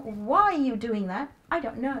 Oh, why are you doing that? I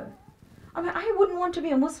don't know. I mean, I wouldn't want to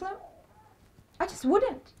be a Muslim. I just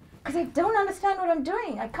wouldn't. Because I don't understand what I'm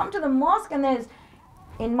doing. I come to the mosque and there's,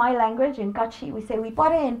 in my language, in Kachi, we say, we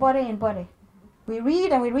pare and pare and pare. We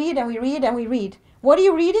read and we read and we read and we read. What are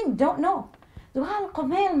you reading? Don't know. Dua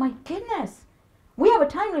al-Qamel, my goodness. We have a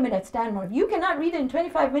time limit at Stanmore. If you cannot read it in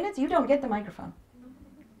 25 minutes, you don't get the microphone.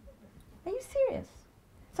 Are you serious?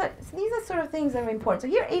 So these are sort of things that are important. So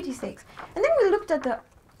here are 86. And then we looked at the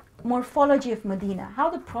morphology of Medina,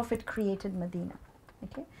 how the Prophet created Medina.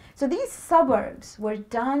 Okay? So these suburbs were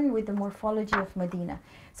done with the morphology of Medina.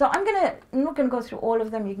 So I'm not going to go through all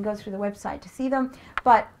of them. You can go through the website to see them.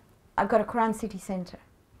 But I've got a Quran City Center.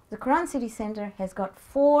 The Quran City Center has got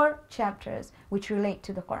 4 chapters which relate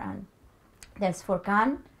to the Quran. There's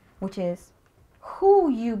Furqan, which is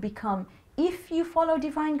who you become if you follow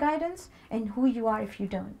divine guidance and who you are if you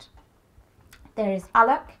don't. There is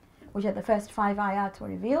Alaq, which are the first 5 ayat were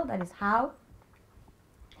revealed. That is how.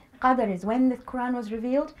 Qadr is when the Quran was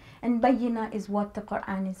revealed, and Bayyina is what the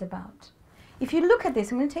Quran is about. If you look at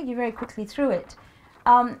this, I'm going to take you very quickly through it.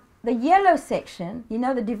 The yellow section, you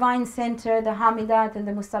know, the divine center, the Hamidat and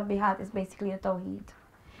the Musabbihat is basically a Tawheed.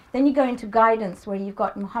 Then you go into guidance, where you've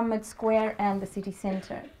got Muhammad Square and the city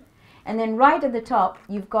center. And then right at the top,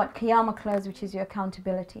 you've got Qiyamah Close, which is your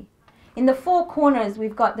accountability. In the 4 corners,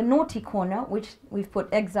 we've got the naughty corner, which we've put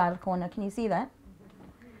exile corner. Can you see that?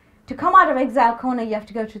 To come out of exile corner, you have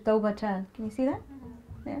to go to Tawbah turn. Can you see that?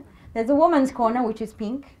 Yeah. There's a woman's corner, which is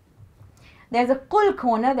pink. There's a Qul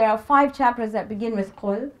corner. There are 5 chapters that begin with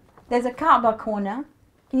Qul. There's a Kaaba corner.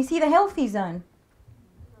 Can you see the healthy zone?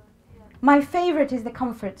 My favorite is the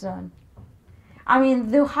comfort zone. I mean,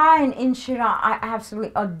 Duha and Inshira, I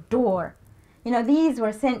absolutely adore. You know, these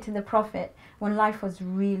were sent to the Prophet when life was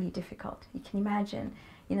really difficult. You can imagine,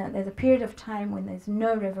 you know, there's a period of time when there's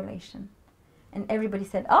no revelation. And everybody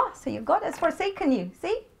said, oh, so your God has forsaken you.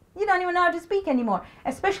 See? You don't even know how to speak anymore.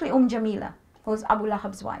 Especially Jamila, who was Abu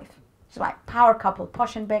Lahab's wife. She's like power couple,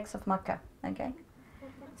 posh and Beks of Makkah. Okay?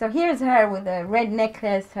 So here's her with a red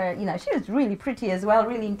necklace. Her, you know, she was really pretty as well,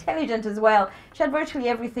 really intelligent as well. She had virtually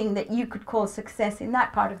everything that you could call success in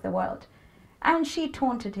that part of the world. And she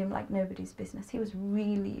taunted him like nobody's business. He was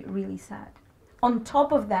really, really sad. On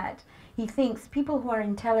top of that, he thinks people who are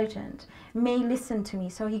intelligent may listen to me.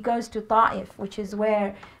 So he goes to Ta'if, which is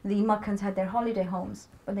where the Makkans had their holiday homes,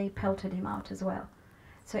 but they pelted him out as well.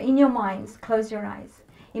 So in your minds, close your eyes.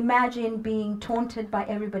 Imagine being taunted by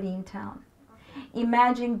everybody in town.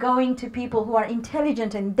 Imagine going to people who are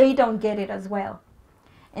intelligent and they don't get it as well.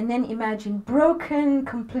 And then imagine broken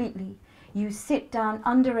completely. You sit down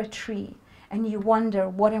under a tree and you wonder,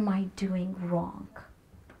 what am I doing wrong?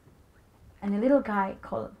 And a little guy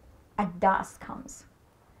called Addas comes.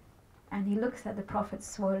 And he looks at the Prophet's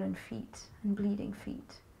swollen feet and bleeding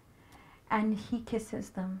feet. And he kisses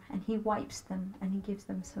them and he wipes them and he gives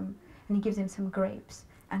them him some grapes.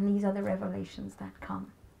 And these are the revelations that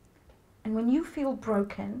come. And when you feel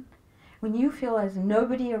broken, when you feel there's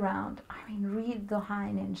nobody around, I mean, read the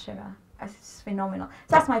Hain and Shira. It's phenomenal.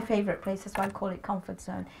 So that's my favorite place. That's why I call it comfort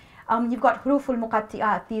zone. You've got Huruful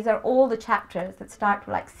Muqatti'at. These are all the chapters that start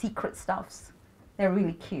with like secret stuffs. They're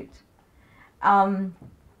really cute. I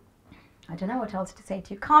don't know what else to say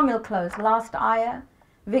to you. Kamil close, last ayah,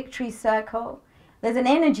 victory circle. There's an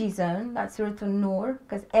energy zone, that's Surah An-Nur,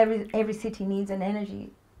 because every city needs an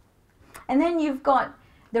energy. And then you've got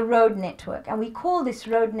the road network, and we call this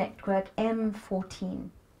road network M14.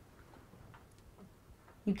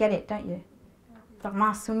 You get it, don't you? The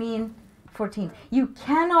Masumin 14. You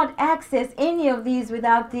cannot access any of these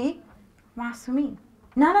without the Masumin.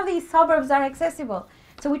 None of these suburbs are accessible.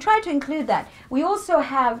 So we try to include that. We also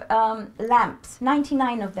have lamps,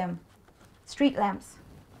 99 of them, street lamps.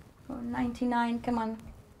 99, come on,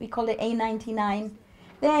 we call it A99.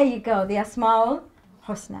 There you go, the Asma'ul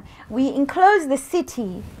Husna. We enclose the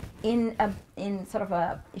city in sort of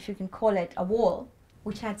a, if you can call it, a wall,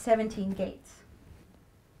 which had 17 gates.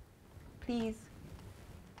 Please.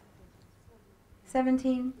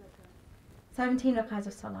 17 rak'ahs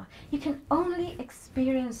of salah. You can only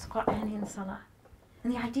experience Quran in salah.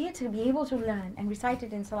 And the idea to be able to learn and recite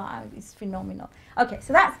it in salah is phenomenal. Okay,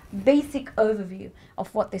 so that's basic overview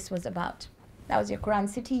of what this was about. That was your Quran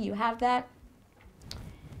city, you have that.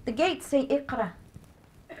 The gates say Iqra.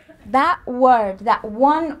 That word, that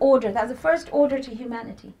one order, that's the first order to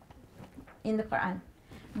humanity in the Quran.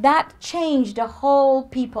 That changed a whole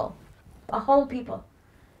people. A whole people.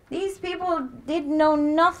 These people did know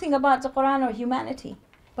nothing about the Quran or humanity.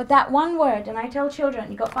 But that one word, and I tell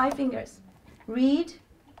children, you got 5 fingers. Read,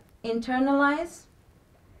 internalize,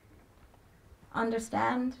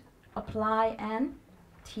 understand, apply, and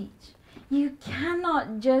teach. You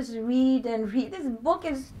cannot just read and read. This book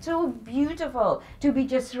is too beautiful to be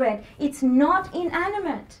just read. It's not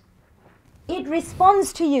inanimate. It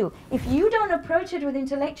responds to you. If you don't approach it with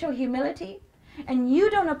intellectual humility, and you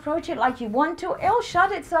don't approach it like you want to, it'll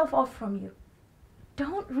shut itself off from you.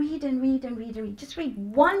 Don't read and read and read and read. Just read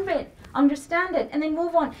one bit, understand it, and then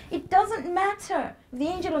move on. It doesn't matter. The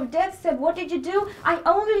angel of death said, what did you do? I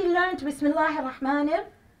only learned Bismillahir Rahmanir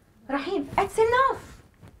Rahim. It's enough.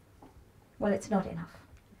 Well, it's not enough.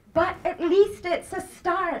 But at least it's a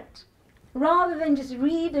start. Rather than just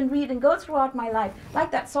read and go throughout my life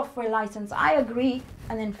like that software license. I agree,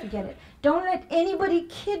 and then forget it. Don't let anybody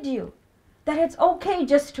kid you that it's okay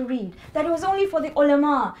just to read, that it was only for the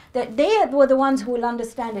ulama, that they were the ones who will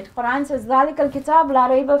understand it. Quran says, ذَلِكَ الْكِتَابُ لَا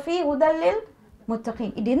رَيْبَ فِيهِ هُدًى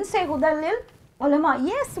لِلْمُتَّقِينَ. It didn't say هُدًى لِلْعُلَمَا.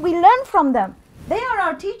 Yes, we learn from them. They are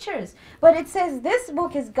our teachers. But it says this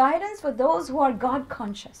book is guidance for those who are God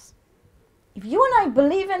conscious. If you and I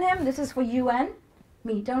believe in Him, this is for you and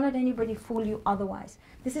me. Don't let anybody fool you otherwise.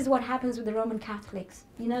 This is what happens with the Roman Catholics.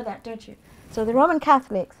 You know that, don't you? So the Roman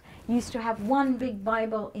Catholics used to have one big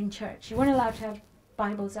Bible in church. You weren't allowed to have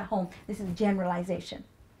Bibles at home. This is a generalization.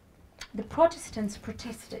 The Protestants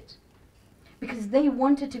protested because they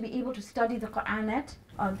wanted to be able to study the Quran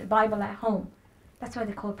or the Bible at home. That's why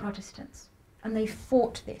they're called Protestants. And they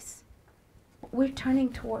fought this. But we're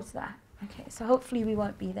turning towards that. Okay, so hopefully we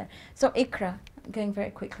won't be there. So Ikra, going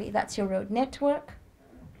very quickly, that's your road network.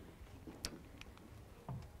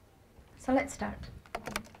 So let's start.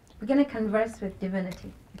 We're going to converse with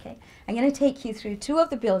divinity, okay? I'm going to take you through 2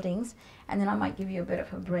 of the buildings, and then I might give you a bit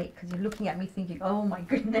of a break, because you're looking at me thinking, oh my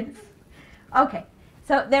goodness. Okay,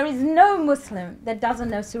 so there is no Muslim that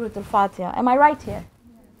doesn't know Surah Al-Fatiha. Am I right here?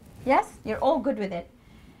 Yes? You're all good with it.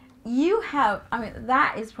 You have, I mean,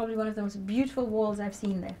 that is probably one of the most beautiful walls I've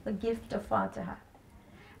seen there, the gift of Fatiha.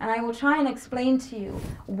 And I will try and explain to you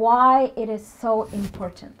why it is so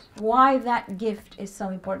important, why that gift is so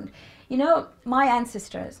important. You know, my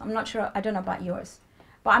ancestors, I'm not sure, I don't know about yours,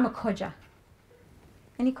 but I'm a Khoja.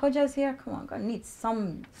 Any Khojas here? Come on, God needs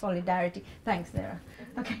some solidarity. Thanks, Zara.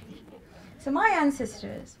 Okay. So my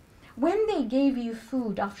ancestors, when they gave you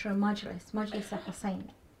food after a majlis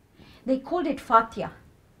al-Hussein, they called it Fatiha.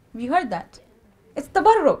 Have you heard that? It's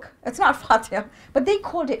tabarruk. It's not Fatiha, but they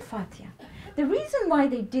called it Fatiha. The reason why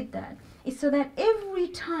they did that is so that every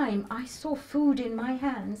time I saw food in my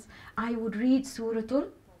hands, I would read Surah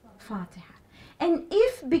Al-Fatiha. And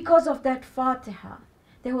if because of that Fatiha,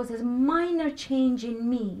 there was a minor change in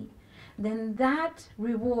me, then that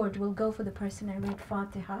reward will go for the person I read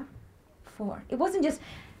Fatiha for. It wasn't just,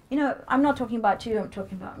 you know, I'm not talking about you, I'm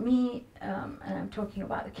talking about me, and I'm talking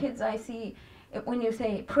about the kids I see. When you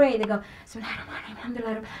say pray, they go, are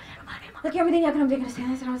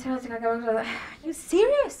you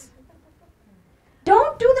serious?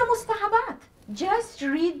 Don't do the mustahabat. Just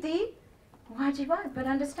read the wajibat, but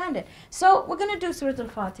understand it. So we're going to do Surah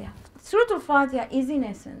Al-Fatiha. Surah Al-Fatiha is in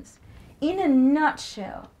essence, in a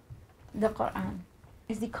nutshell, the Quran.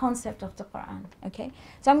 Is the concept of the Quran, okay?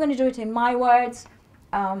 So I'm going to do it in my words.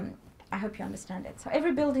 I hope you understand it. So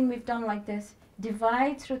every building we've done like this,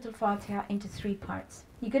 divide Surah Al-Fatiha into 3 parts.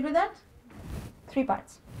 You good with that? 3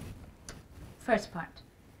 parts. First part.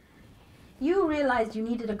 You realized you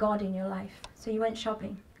needed a God in your life, so you went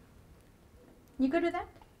shopping. You good with that?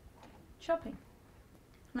 Shopping.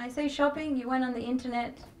 When I say shopping, you went on the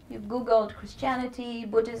internet, you Googled Christianity,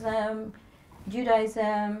 Buddhism,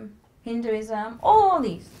 Judaism, Hinduism, all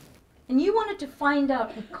these. And you wanted to find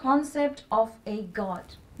out the concept of a God.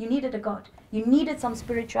 You needed a God. You needed some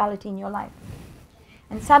spirituality in your life.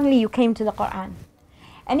 And suddenly you came to the Quran.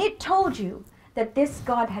 And it told you that this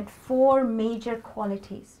God had 4 major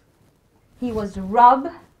qualities. He was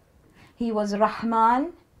Rabb, he was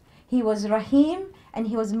Rahman, he was Rahim, and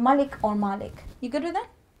he was Malik or Malik. You good with that?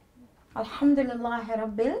 Alhamdulillah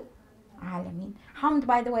Rabbil Alameen. Hamd,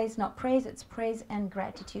 by the way, is not praise, it's praise and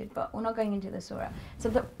gratitude. But we're not going into the surah.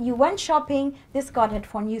 So you went shopping, this God had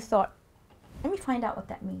formed, you thought, let me find out what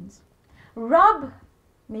that means. Rabb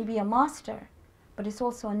may be a master, but it's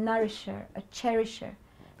also a nourisher, a cherisher.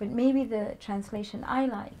 But maybe the translation I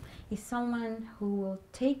like is someone who will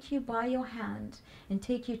take you by your hand and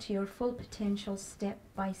take you to your full potential step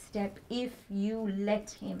by step if you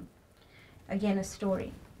let him. Again, a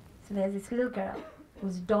story. So there's this little girl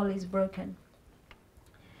whose doll is broken.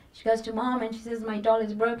 She goes to mom and she says, my doll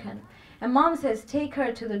is broken. And mom says, take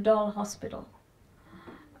her to the doll hospital.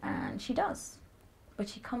 And she does. But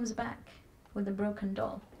she comes back with a broken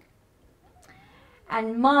doll.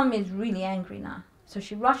 And mom is really angry now. So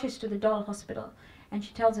she rushes to the doll hospital and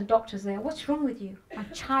she tells the doctors there, what's wrong with you? My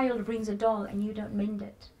child brings a doll and you don't mend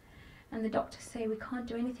it. And the doctors say, we can't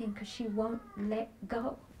do anything because she won't let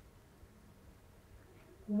go.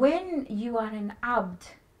 When you are an abd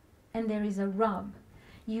and there is a Rabb,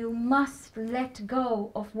 you must let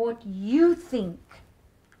go of what you think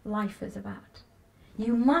life is about.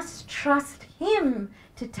 You must trust him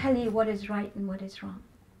to tell you what is right and what is wrong.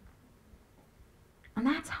 And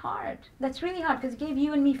that's hard. That's really hard because he gave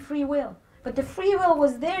you and me free will. But the free will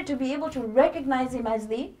was there to be able to recognize him as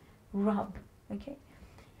the Rabb. Okay?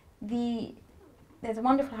 There's a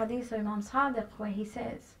wonderful hadith of Imam Sadiq where he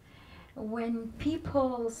says, when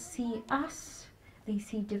people see us, they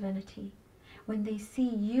see divinity. When they see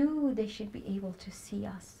you, they should be able to see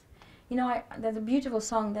us. You know, there's a beautiful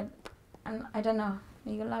song that, and I don't know,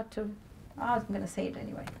 are you allowed to? I'm going to say it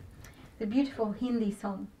anyway. The beautiful Hindi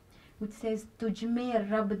song which says, Tujhme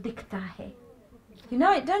Rab dikhta hai. You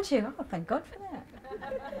know it, don't you? Oh, thank God for that.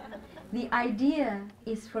 The idea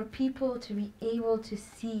is for people to be able to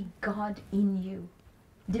see God in you,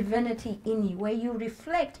 divinity in you, where you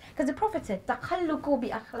reflect. Because the Prophet said, Takhalluku bi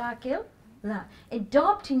akhlaqil la.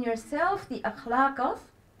 Adopt in yourself the akhlaq of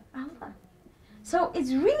Allah. So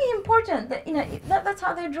it's really important that, you know, that's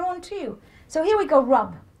how they're drawn to you. So here we go,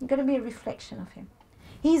 Rabb. You've got to be a reflection of him.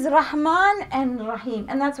 He's Rahman and Rahim.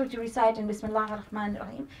 And that's what you recite in Bismillah ar-Rahman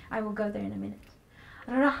ar-Rahim. I will go there in a minute.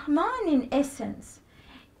 Rahman in essence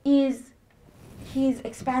is He's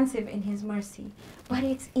expansive in his mercy. But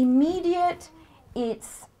it's immediate,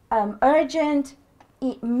 it's urgent,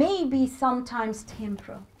 it may be sometimes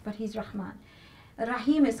temporal, but he's Rahman.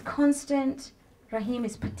 Rahim is constant, Rahim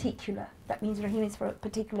is particular. That means Rahim is for a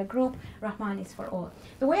particular group, Rahman is for all.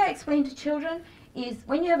 The way I explain to children is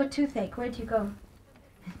when you have a toothache, where do you go?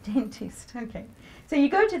 Dentist, okay. So you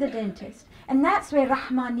go to the dentist, and that's where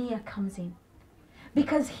Rahmaniya comes in.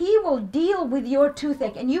 Because he will deal with your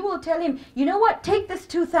toothache, and you will tell him, you know what, take this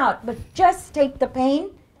tooth out, but just take the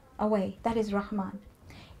pain away. That is Rahman.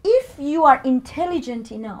 If you are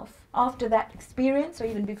intelligent enough after that experience, or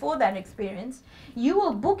even before that experience, you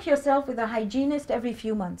will book yourself with a hygienist every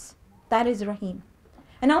few months. That is Rahim.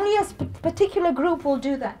 And only a particular group will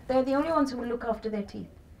do that. They're the only ones who will look after their teeth.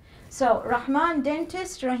 So Rahman,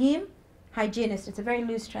 dentist, Rahim, hygienist. It's a very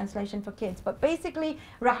loose translation for kids. But basically,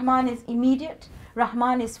 Rahman is immediate.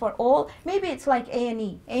 Rahman is for all. Maybe it's like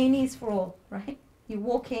A&E. A&E is for all, right? You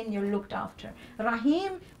walk in, you're looked after.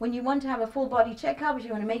 Rahim, when you want to have a full body checkup, if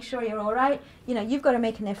you want to make sure you're all right, you know, you've got to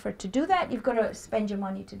make an effort to do that. You've got to spend your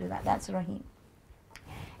money to do that. That's Rahim.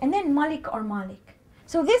 And then Malik or Malik.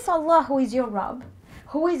 So this Allah who is your Rabb,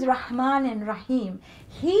 who is Rahman and Rahim,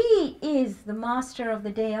 he is the master of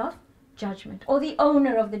the day of judgment, or the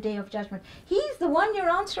owner of the day of judgment. He's the one you're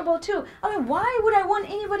answerable to. I mean, why would I want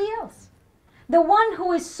anybody else? The one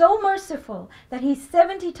who is so merciful that he's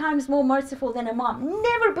 70 times more merciful than a mom.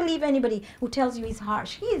 Never believe anybody who tells you he's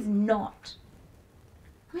harsh. He is not.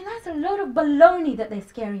 I mean, that's a load of baloney that they're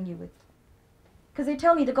scaring you with. Because they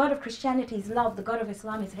tell me the God of Christianity is love, the God of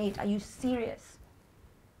Islam is hate. Are you serious?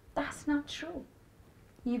 That's not true.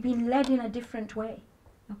 You've been led in a different way.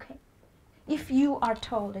 Okay? If you are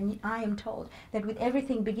told, and I am told, that with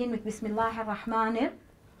everything begin with Bismillahir Rahmanir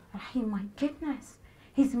Rahim, my goodness,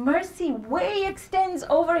 his mercy way extends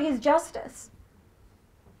over his justice.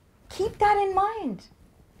 Keep that in mind.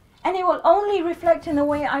 And it will only reflect in the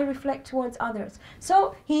way I reflect towards others.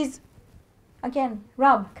 So he's, again,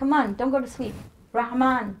 Rabb, come on, don't go to sleep.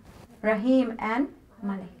 Rahman, Rahim, and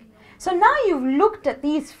Malik. So now you've looked at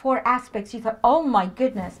these four aspects. You thought, oh my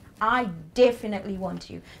goodness, I definitely want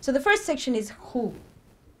you. So the first section is who.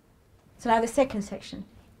 So now the second section.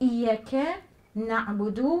 Iyaka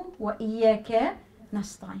na'budu wa iyaka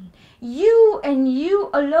nasta'in. You and you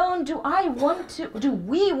alone do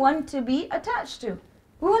we want to be attached to.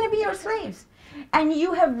 We want to be your slaves. And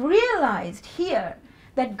you have realized here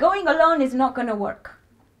that going alone is not going to work.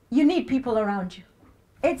 You need people around you.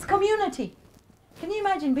 It's community. Can you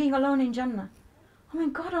imagine being alone in Jannah? Oh my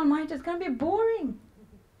God Almighty, it's going to be boring.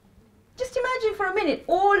 Just imagine for a minute,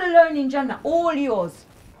 all alone in Jannah, all yours.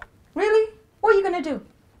 Really? What are you going to do?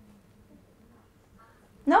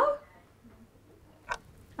 No?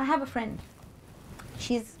 I have a friend.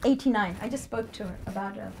 She's 89. I just spoke to her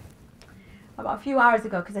about a few hours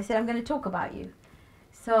ago because I said, I'm going to talk about you.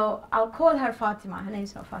 So I'll call her Fatima. Her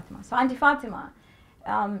name's not Fatima. So Auntie Fatima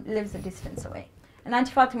lives a distance away. And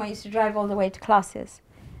Auntie Fatima used to drive all the way to classes.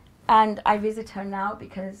 And I visit her now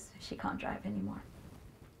because she can't drive anymore.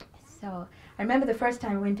 So I remember the first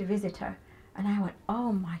time I went to visit her, and I went,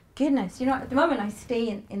 oh my goodness. You know, at the moment I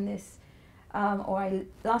stay in this,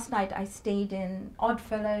 last night I stayed in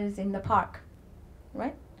Oddfellows in the park,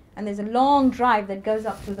 right? And there's a long drive that goes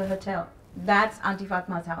up to the hotel. That's Auntie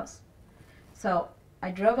Fatma's house. So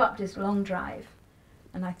I drove up this long drive,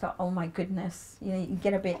 and I thought, oh my goodness, you know, you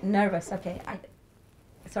get a bit nervous. Okay,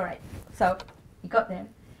 it's all right. So you got there,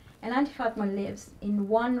 and Auntie Fatma lives in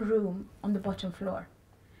one room on the bottom floor.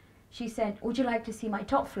 She said, would you like to see my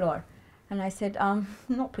top floor? And I said,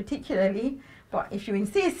 not particularly, but if you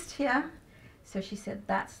insist, yeah. So she said,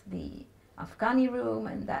 that's the Afghani room,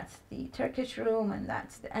 and that's the Turkish room, and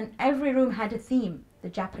and every room had a theme. The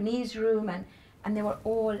Japanese room, and they were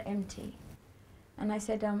all empty. And I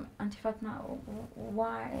said, Auntie Fatma,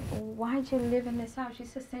 why do you live in this house? She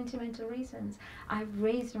said, sentimental reasons. I've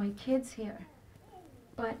raised my kids here,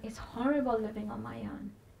 but it's horrible living on my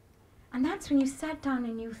own. And that's when you sat down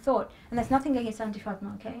and you thought, and there's nothing against Auntie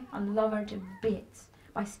Fatma, okay? I love her to bits.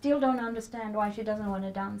 But I still don't understand why she doesn't want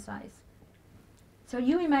to downsize. So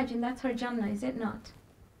you imagine that's her Jannah, is it not?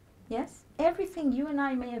 Yes? Everything you and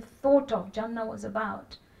I may have thought of Jannah was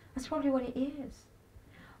about, that's probably what it is.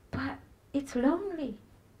 But it's lonely.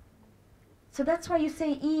 So that's why you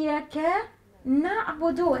say, Iyaka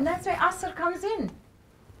na'budu, and that's where Asr comes in.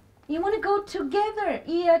 You want to go together.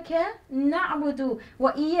 Iyaka na'budu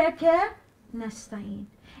wa iyaka nasta'in.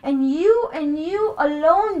 And you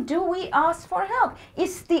alone do we ask for help.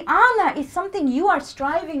 Isti'ana is something you are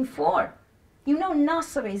striving for. You know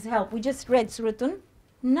Nasr is help. We just read Surah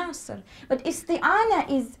Nasr. But isti'ana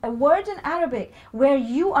is a word in Arabic where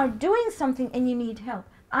you are doing something and you need help.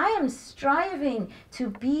 I am striving to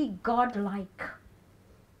be godlike.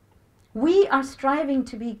 We are striving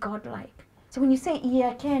to be godlike. So when you say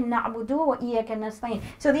إِيَّاكَ نَعْبُدُ وَإِيَّاكَ نَسْتَعِينُ,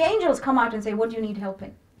 so the angels come out and say, what do you need help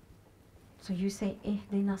in? So you say,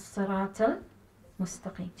 إِهْدِنَا الصِّرَاطَ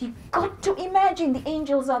الْمُسْتَقِيمِ. You've got to imagine the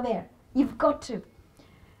angels are there. You've got to.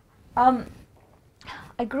 I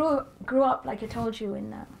grew up, like I told you,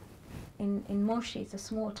 in Moshi. It's a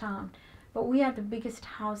small town, but we had the biggest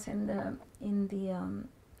house in the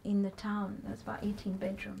town. There's about 18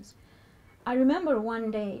 bedrooms. I remember one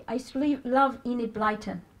day, I used to love Enid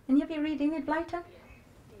Blyton. Any of you read Enid Blyton?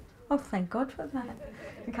 Oh, thank God for that.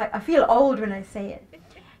 Okay, I feel old when I say it.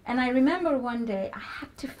 And I remember one day, I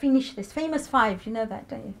had to finish this famous 5. You know that,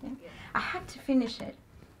 don't you? Yeah? I had to finish it.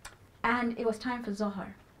 And it was time for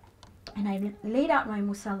Zohar. And I laid out my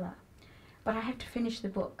musalla. But I had to finish the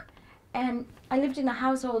book. And I lived in a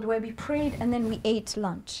household where we prayed and then we ate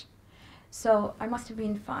lunch. So I must have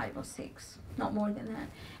been 5 or 6, not more than that.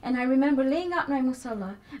 And I remember laying out my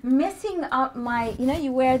musalla, messing up my, you know,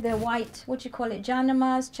 you wear the white, what you call it,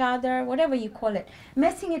 janamas, chadar, whatever you call it,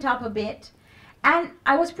 messing it up a bit. And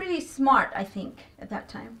I was pretty smart, I think, at that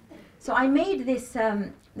time. So I made this,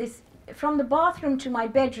 from the bathroom to my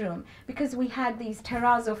bedroom, because we had these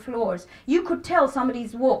terrazzo floors, you could tell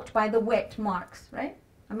somebody's walked by the wet marks, right?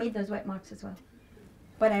 I made those wet marks as well.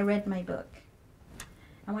 But I read my book.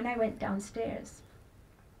 And when I went downstairs,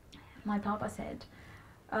 my papa said,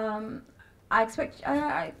 I expect,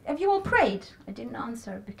 have you all prayed? I didn't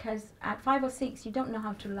answer, because at 5 or 6, you don't know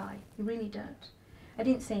how to lie. You really don't. I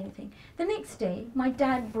didn't say anything. The next day, my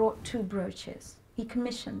dad brought 2 brooches. He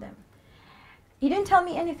commissioned them. He didn't tell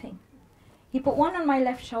me anything. He put one on my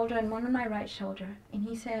left shoulder and one on my right shoulder. And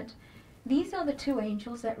he said, these are the 2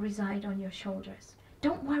 angels that reside on your shoulders.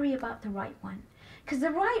 Don't worry about the right one. Because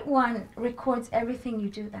the right one records everything you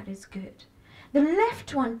do that is good. The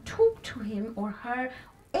left one, talk to him or her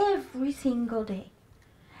every single day.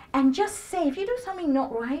 And just say, if you do something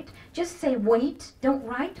not right, just say, wait, don't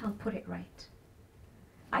write, I'll put it right.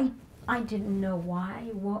 I didn't know why,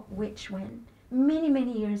 what, which, when. Many,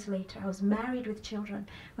 many years later, I was married with children,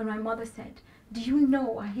 when my mother said, do you know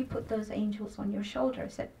why he put those angels on your shoulder? I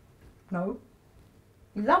said, no.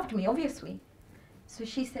 He loved me, obviously. So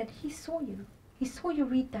she said, he saw you. He saw you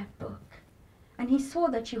read that book. And he saw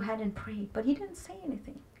that you hadn't prayed, but he didn't say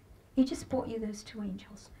anything. He just brought you those 2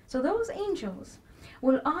 angels. So those angels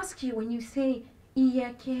will ask you when you say,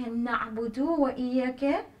 إِيَّاكَ نَعْبُدُ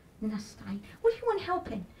وَإِيَّاكَ نَسْتَعِينُ. What do you want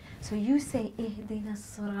help in? So you say, إِهْدِنَا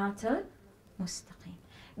الصِّرَاطَ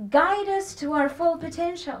الْمُسْتَقِيمِ. Guide us to our full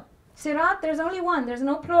potential. Sirat, there's only one, there's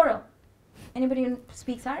no plural. Anybody who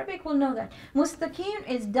speaks Arabic will know that. Mustaqim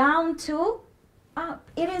is down to up.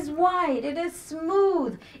 It is wide, it is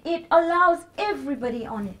smooth. It allows everybody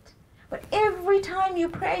on it. But every time you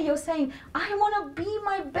pray, you're saying, I want to be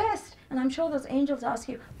my best. And I'm sure those angels ask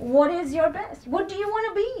you, what is your best? What do you want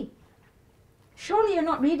to be? Surely you're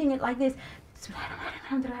not reading it like this. You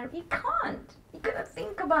can't. You gotta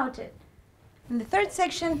think about it. In the 3rd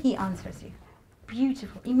section, he answers you.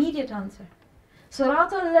 Beautiful, immediate answer.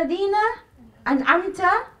 صراط الذين أنعمت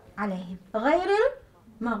عليهم غير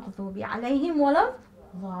المغضوب عليهم ولا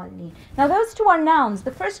الضالين. Now those 2 are nouns.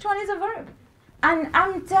 The first one is a verb.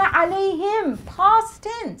 أنعمت عليهم, past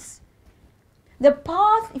tense. The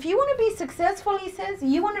path, if you want to be successful, he says,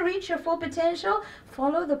 you want to reach your full potential,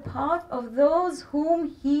 follow the path of those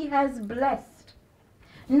whom he has blessed.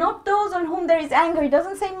 Not those on whom there is anger. He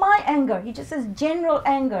doesn't say my anger. He just says general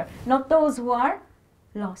anger. Not those who are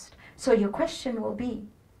lost. So your question will be,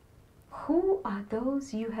 who are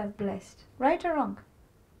those you have blessed? Right or wrong?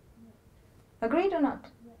 Agreed or not?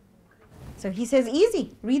 So he says,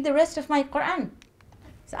 easy. Read the rest of my Quran.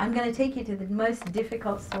 So I'm going to take you to the most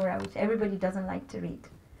difficult surah, which everybody doesn't like to read.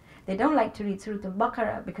 They don't like to read Surah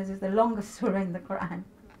Al-Baqarah because it's the longest surah in the Quran.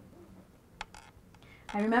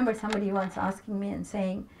 I remember somebody once asking me and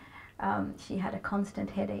saying she had a constant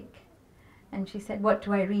headache. And she said, what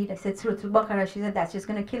do I read? I said, Surah Al-Baqarah. She said, that's just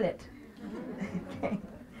going to kill it. Okay.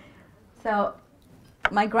 So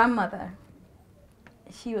my grandmother,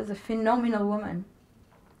 she was a phenomenal woman.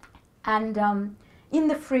 And in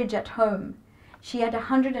the fridge at home, she had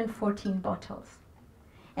 114 bottles.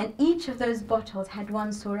 And each of those bottles had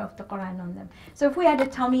 1 surah of the Quran on them. So if we had a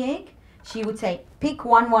tummy ache, she would say, pick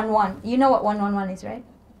 111. You know what 111 is, right?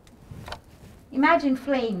 Imagine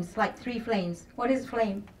flames, like 3 flames. What is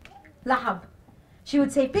flame? Lahab. She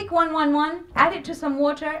would say, pick 111, add it to some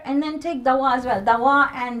water, and then take dawa as well.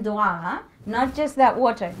 Dawa and dua, not just that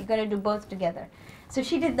water. You're going to do both together. So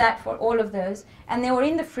she did that for all of those, and they were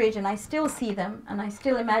in the fridge, and I still see them, and I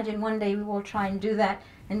still imagine one day we will try and do that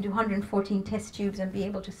and do 114 test tubes and be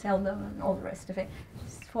able to sell them and all the rest of it.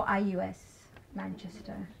 It's for IUS,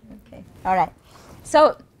 Manchester. Okay. All right.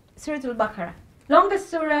 So, Surah Al-Baqarah. Longest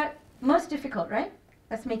surah, most difficult, right?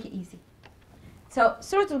 Let's make it easy. So,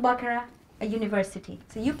 Surah Al-Baqarah, a university.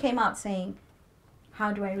 So you came out saying,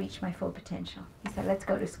 how do I reach my full potential? He said, let's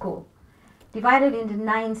go to school. Divided into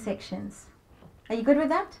 9 sections. Are you good with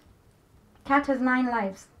that? Cat has 9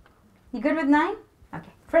 lives. You good with 9? Okay.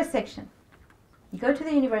 First section. You go to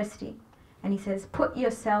the university, and he says, put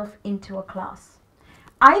yourself into a class.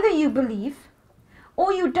 Either you believe,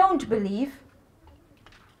 or you don't believe,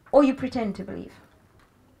 or you pretend to believe.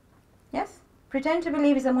 Yes? Pretend to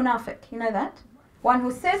believe is a munafiq. You know that? One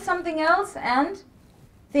who says something else and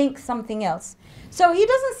thinks something else. So he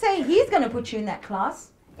doesn't say he's going to put you in that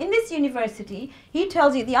class. In this university, he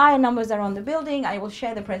tells you the ayah numbers are on the building. I will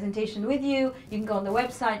share the presentation with you. You can go on the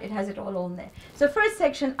website. It has it all on there. So first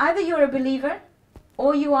section, either you're a believer,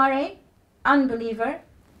 or you are a unbeliever,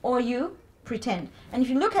 or you pretend. And if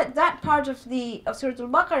you look at that part of Surah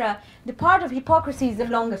Al-Baqarah, the part of hypocrisy is the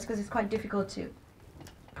longest because it's quite difficult to.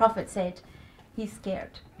 Prophet said, he's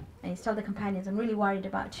scared. And he's told the companions, I'm really worried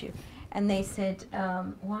about you. And they said,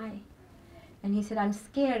 why? And he said, I'm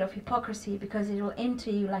scared of hypocrisy because it will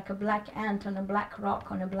enter you like a black ant on a black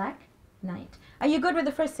rock on a black night. Are you good with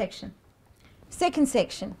the first section? Second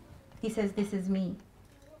section, he says, this is me.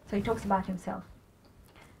 So he talks about himself.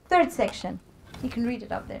 Third section, you can read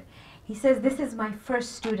it up there. He says, this is my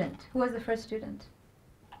first student. Who was the first student?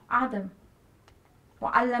 Adam.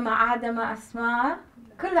 وَعَلَّمَ آدَمَ أَسْمَاءَ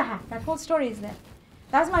كُلَّهَا. That whole story is there.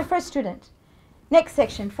 That's my first student. Next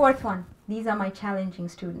section, fourth one. These are my challenging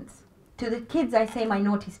students. To the kids, I say my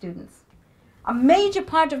naughty students. A major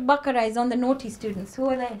part of Baqarah is on the naughty students. Who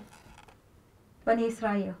are they? Bani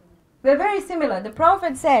Israel. We're very similar. The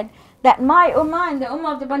Prophet said that my ummah and the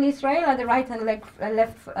ummah of the Bani Israel are the right and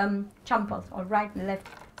left champals, or right and left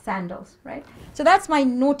sandals, right? So that's my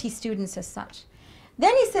naughty students as such.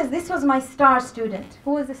 Then he says, this was my star student.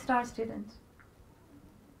 Who was the star student?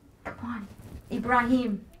 Come on.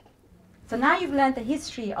 Ibrahim. So now you've learned the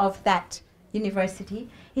history of that university.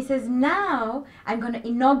 He says, now I'm going to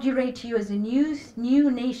inaugurate you as a new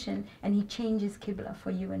nation, and he changes Qibla for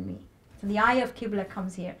you and me. So the eye of Qibla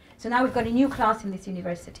comes here. So now we've got a new class in this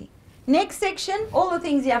university. Next section, all the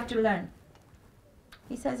things you have to learn.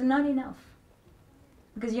 He says, not enough.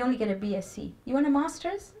 Because you only get a BSc. You want a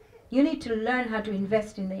master's? You need to learn how to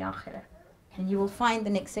invest in the akhirah. And you will find the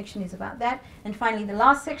next section is about that. And finally, the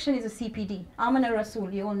last section is a CPD. Amana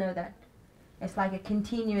Rasul, you all know that. It's like a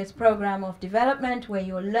continuous program of development where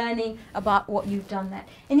you're learning about what you've done that.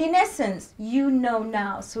 And in essence, you know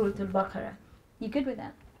now Surah Al-Baqarah. You good with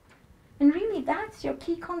that? And really, that's your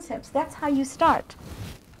key concepts. That's how you start.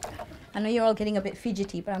 I know you're all getting a bit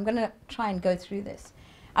fidgety, but I'm going to try and go through this.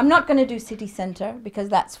 I'm not going to do city center because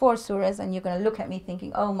that's 4 surahs and you're going to look at me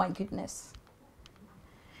thinking, oh my goodness.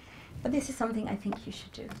 But this is something I think you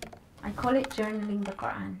should do. I call it journaling the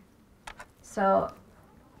Quran. So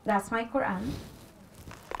that's my Quran.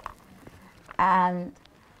 And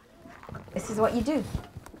this is what you do.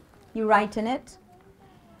 You write in it.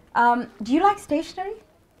 Do you like stationery?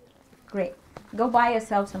 Great. Go buy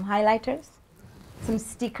yourself some highlighters, some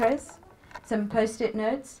stickers, some post-it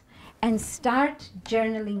notes, and start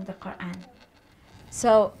journaling the Quran.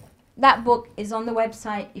 So that book is on the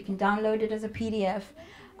website. You can download it as a PDF.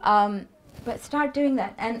 But start doing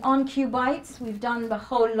that. And on Q Bites, we've done the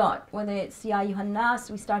whole lot. Whether it's Ya Ayyuhan Nas,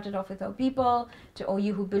 we started off with O People, to O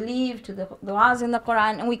You Who Believe, to the du'as in the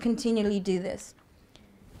Quran, and we continually do this.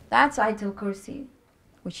 That's Ayatul Kursi,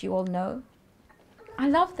 which you all know. I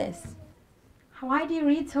love this. Why do you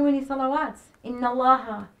read so many salawats? Inna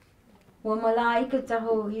Allaha wa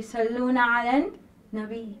malaikatahu yusalluna ala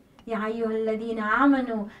nabi. Ya ayyuhal ladina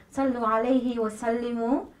amanu sallu alayhi wa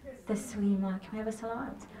sallimu taslima. Can we have a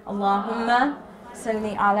salawat? Allahumma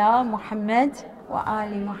salli ala Muhammad wa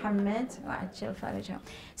ali Muhammad wa ajil farajah.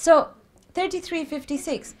 So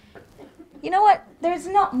 3356. You know what? There's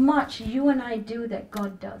not much you and I do that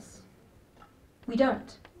God does. We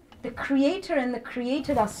don't. The Creator and the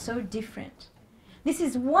created are so different. This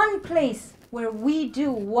is one place where we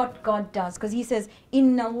do what God does. Because he says,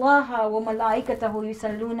 Inna Allaha wa malaikatahu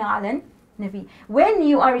yusalluna ala nabi. When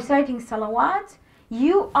you are reciting salawat,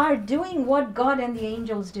 you are doing what God and the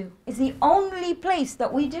angels do. It's the only place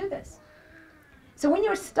that we do this. So when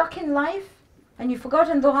you're stuck in life and you've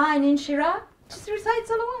forgotten dua and inshira, just recite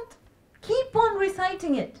salawat. Keep on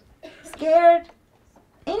reciting it. Scared,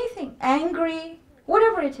 anything, angry,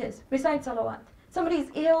 whatever it is, recite salawat. Somebody's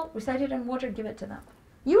ill, recite it in water, give it to them.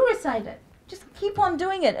 You recite it. Just keep on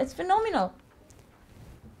doing it. It's phenomenal.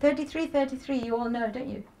 33, you all know, don't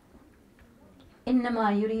you?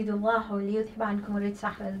 إنما يريد الله ليذهب عنكم الرجس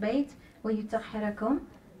أهل البيت ويطهركم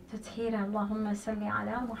تطهيرا اللهم صل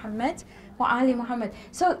على محمد وآل محمد.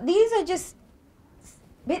 So these are just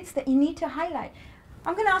bits that you need to highlight.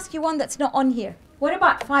 I'm going to ask you one that's not on here. What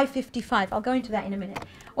about 555? I'll go into that in a minute.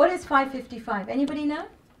 What is 555? Anybody know?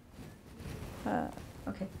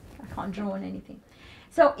 Okay, I can't draw on anything.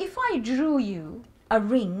 So if I drew you a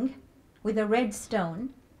ring with a red stone,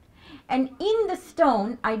 and in the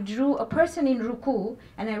stone I drew a person in ruku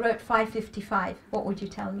and I wrote 555, what would you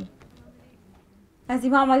tell me? As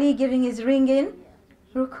Imam Ali giving his ring in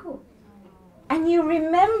ruku. And you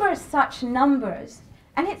remember such numbers,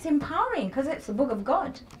 and it's empowering because it's the book of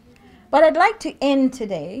God. But I'd like to end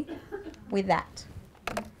today with that.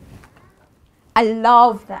 I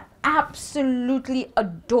love that. Absolutely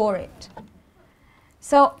adore it.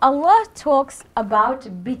 So Allah talks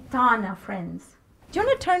about bitana, friends. Do you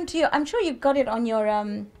want to turn to your, I'm sure you've got it on your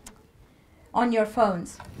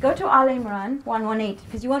phones. Go to Al Imran 118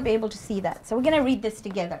 because you won't be able to see that. So we're going to read this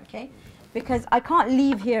together, okay? Because I can't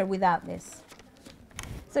leave here without this.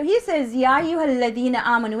 So he says, Ya ayyuhalladhina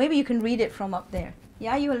amanu. Maybe you can read it from up there.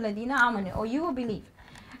 Ya ayyuhalladhina amanu. Or you will believe.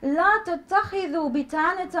 La tattakhidhu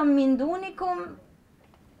bitanatan min dunikum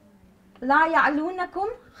la ya'lunakum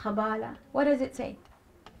khabala. What does it say?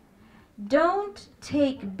 Don't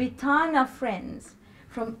take bitana friends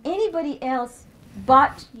from anybody else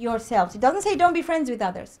but yourselves. It doesn't say don't be friends with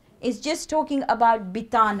others. It's just talking about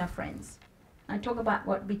bitana friends. I talk about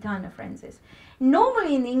what bitana friends is.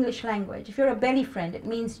 Normally in the English language, if you're a belly friend, it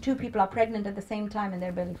means two people are pregnant at the same time and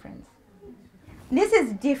they're belly friends. This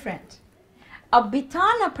is different. A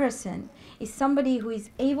bitana person is somebody who is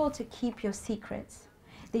able to keep your secrets.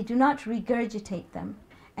 They do not regurgitate them.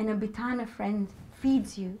 And a bitana friend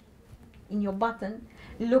feeds you in your button,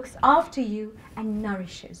 looks after you, and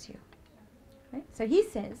nourishes you. Right? So he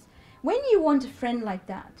says, when you want a friend like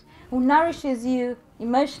that, who nourishes you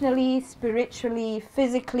emotionally, spiritually,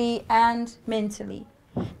 physically, and mentally,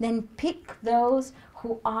 then pick those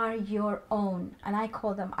who are your own. And I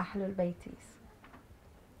call them Ahlul Baytis.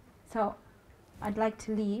 So I'd like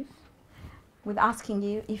to leave with asking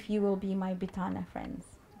you if you will be my bitana friends.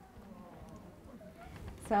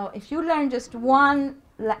 So if you learn just one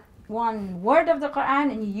word of the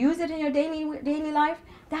Quran and you use it in your daily life,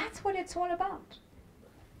 that's what it's all about.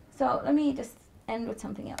 So let me just end with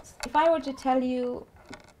something else. If I were to tell you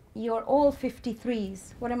you're all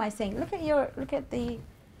 53s, what am I saying? Look at the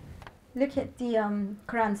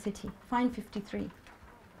Quran city. Find 53.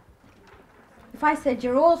 If I said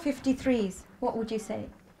you're all 53s, what would you say?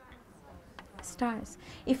 Stars.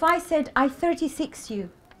 If I said I 36 you,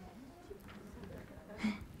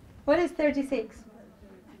 what is 36?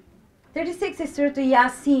 36 is Surah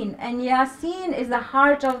Yasin, and Yasin is the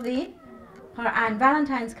heart of the Quran.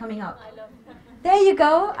 Valentine's coming up. There you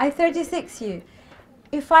go, I 36 you.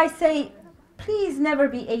 If I say, please never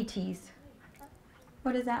be 80s,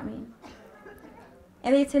 what does that mean?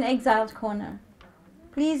 And it's an exiled corner.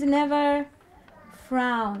 Please never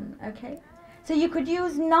frown, okay? So you could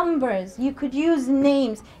use numbers, you could use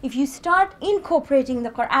names. If you start incorporating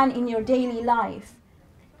the Quran in your daily life,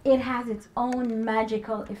 it has its own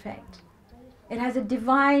magical effect. It has a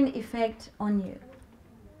divine effect on you.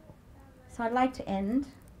 So I'd like to end,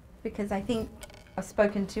 because I think I've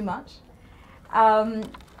spoken too much,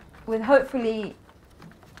 with hopefully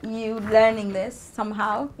you learning this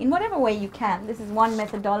somehow, in whatever way you can. This is one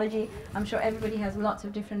methodology. I'm sure everybody has lots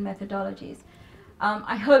of different methodologies.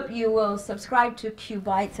 I hope you will subscribe to Q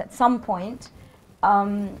Bytes at some point.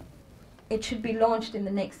 It should be launched in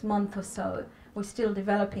the next month or so. We're still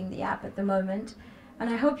developing the app at the moment. And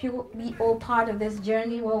I hope you will be all part of this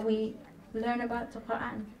journey where we learn about the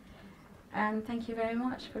Quran. And thank you very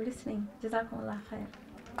much for listening. Jazakumullah khair.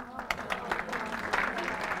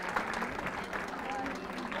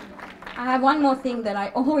 I have one more thing that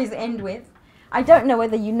I always end with. I don't know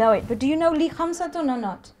whether you know it, but do you know Li Khamsatun or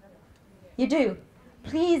not? You do?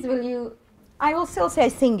 Please will you, I will still say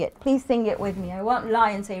sing it. Please sing it with me. I won't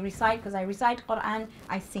lie and say recite, because I recite Quran,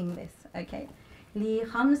 I sing this, okay? Li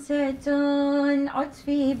Khamsatun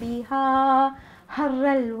utfi biha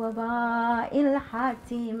harra al-waba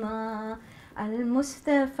il-hatima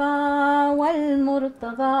al-Mustafa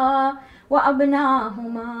wal-Murtada wa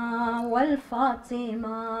abnahuma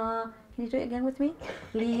wal-Fatima. Can you do it again with me?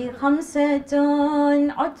 Li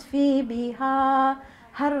Khamsatun utfi biha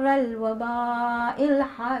حر الوباء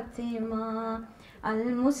الحاتمة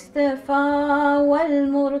المصطفى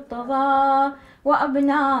والمرتضى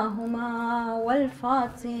وأبناهما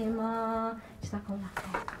والفاطمة. جزاكم الله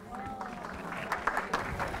خير.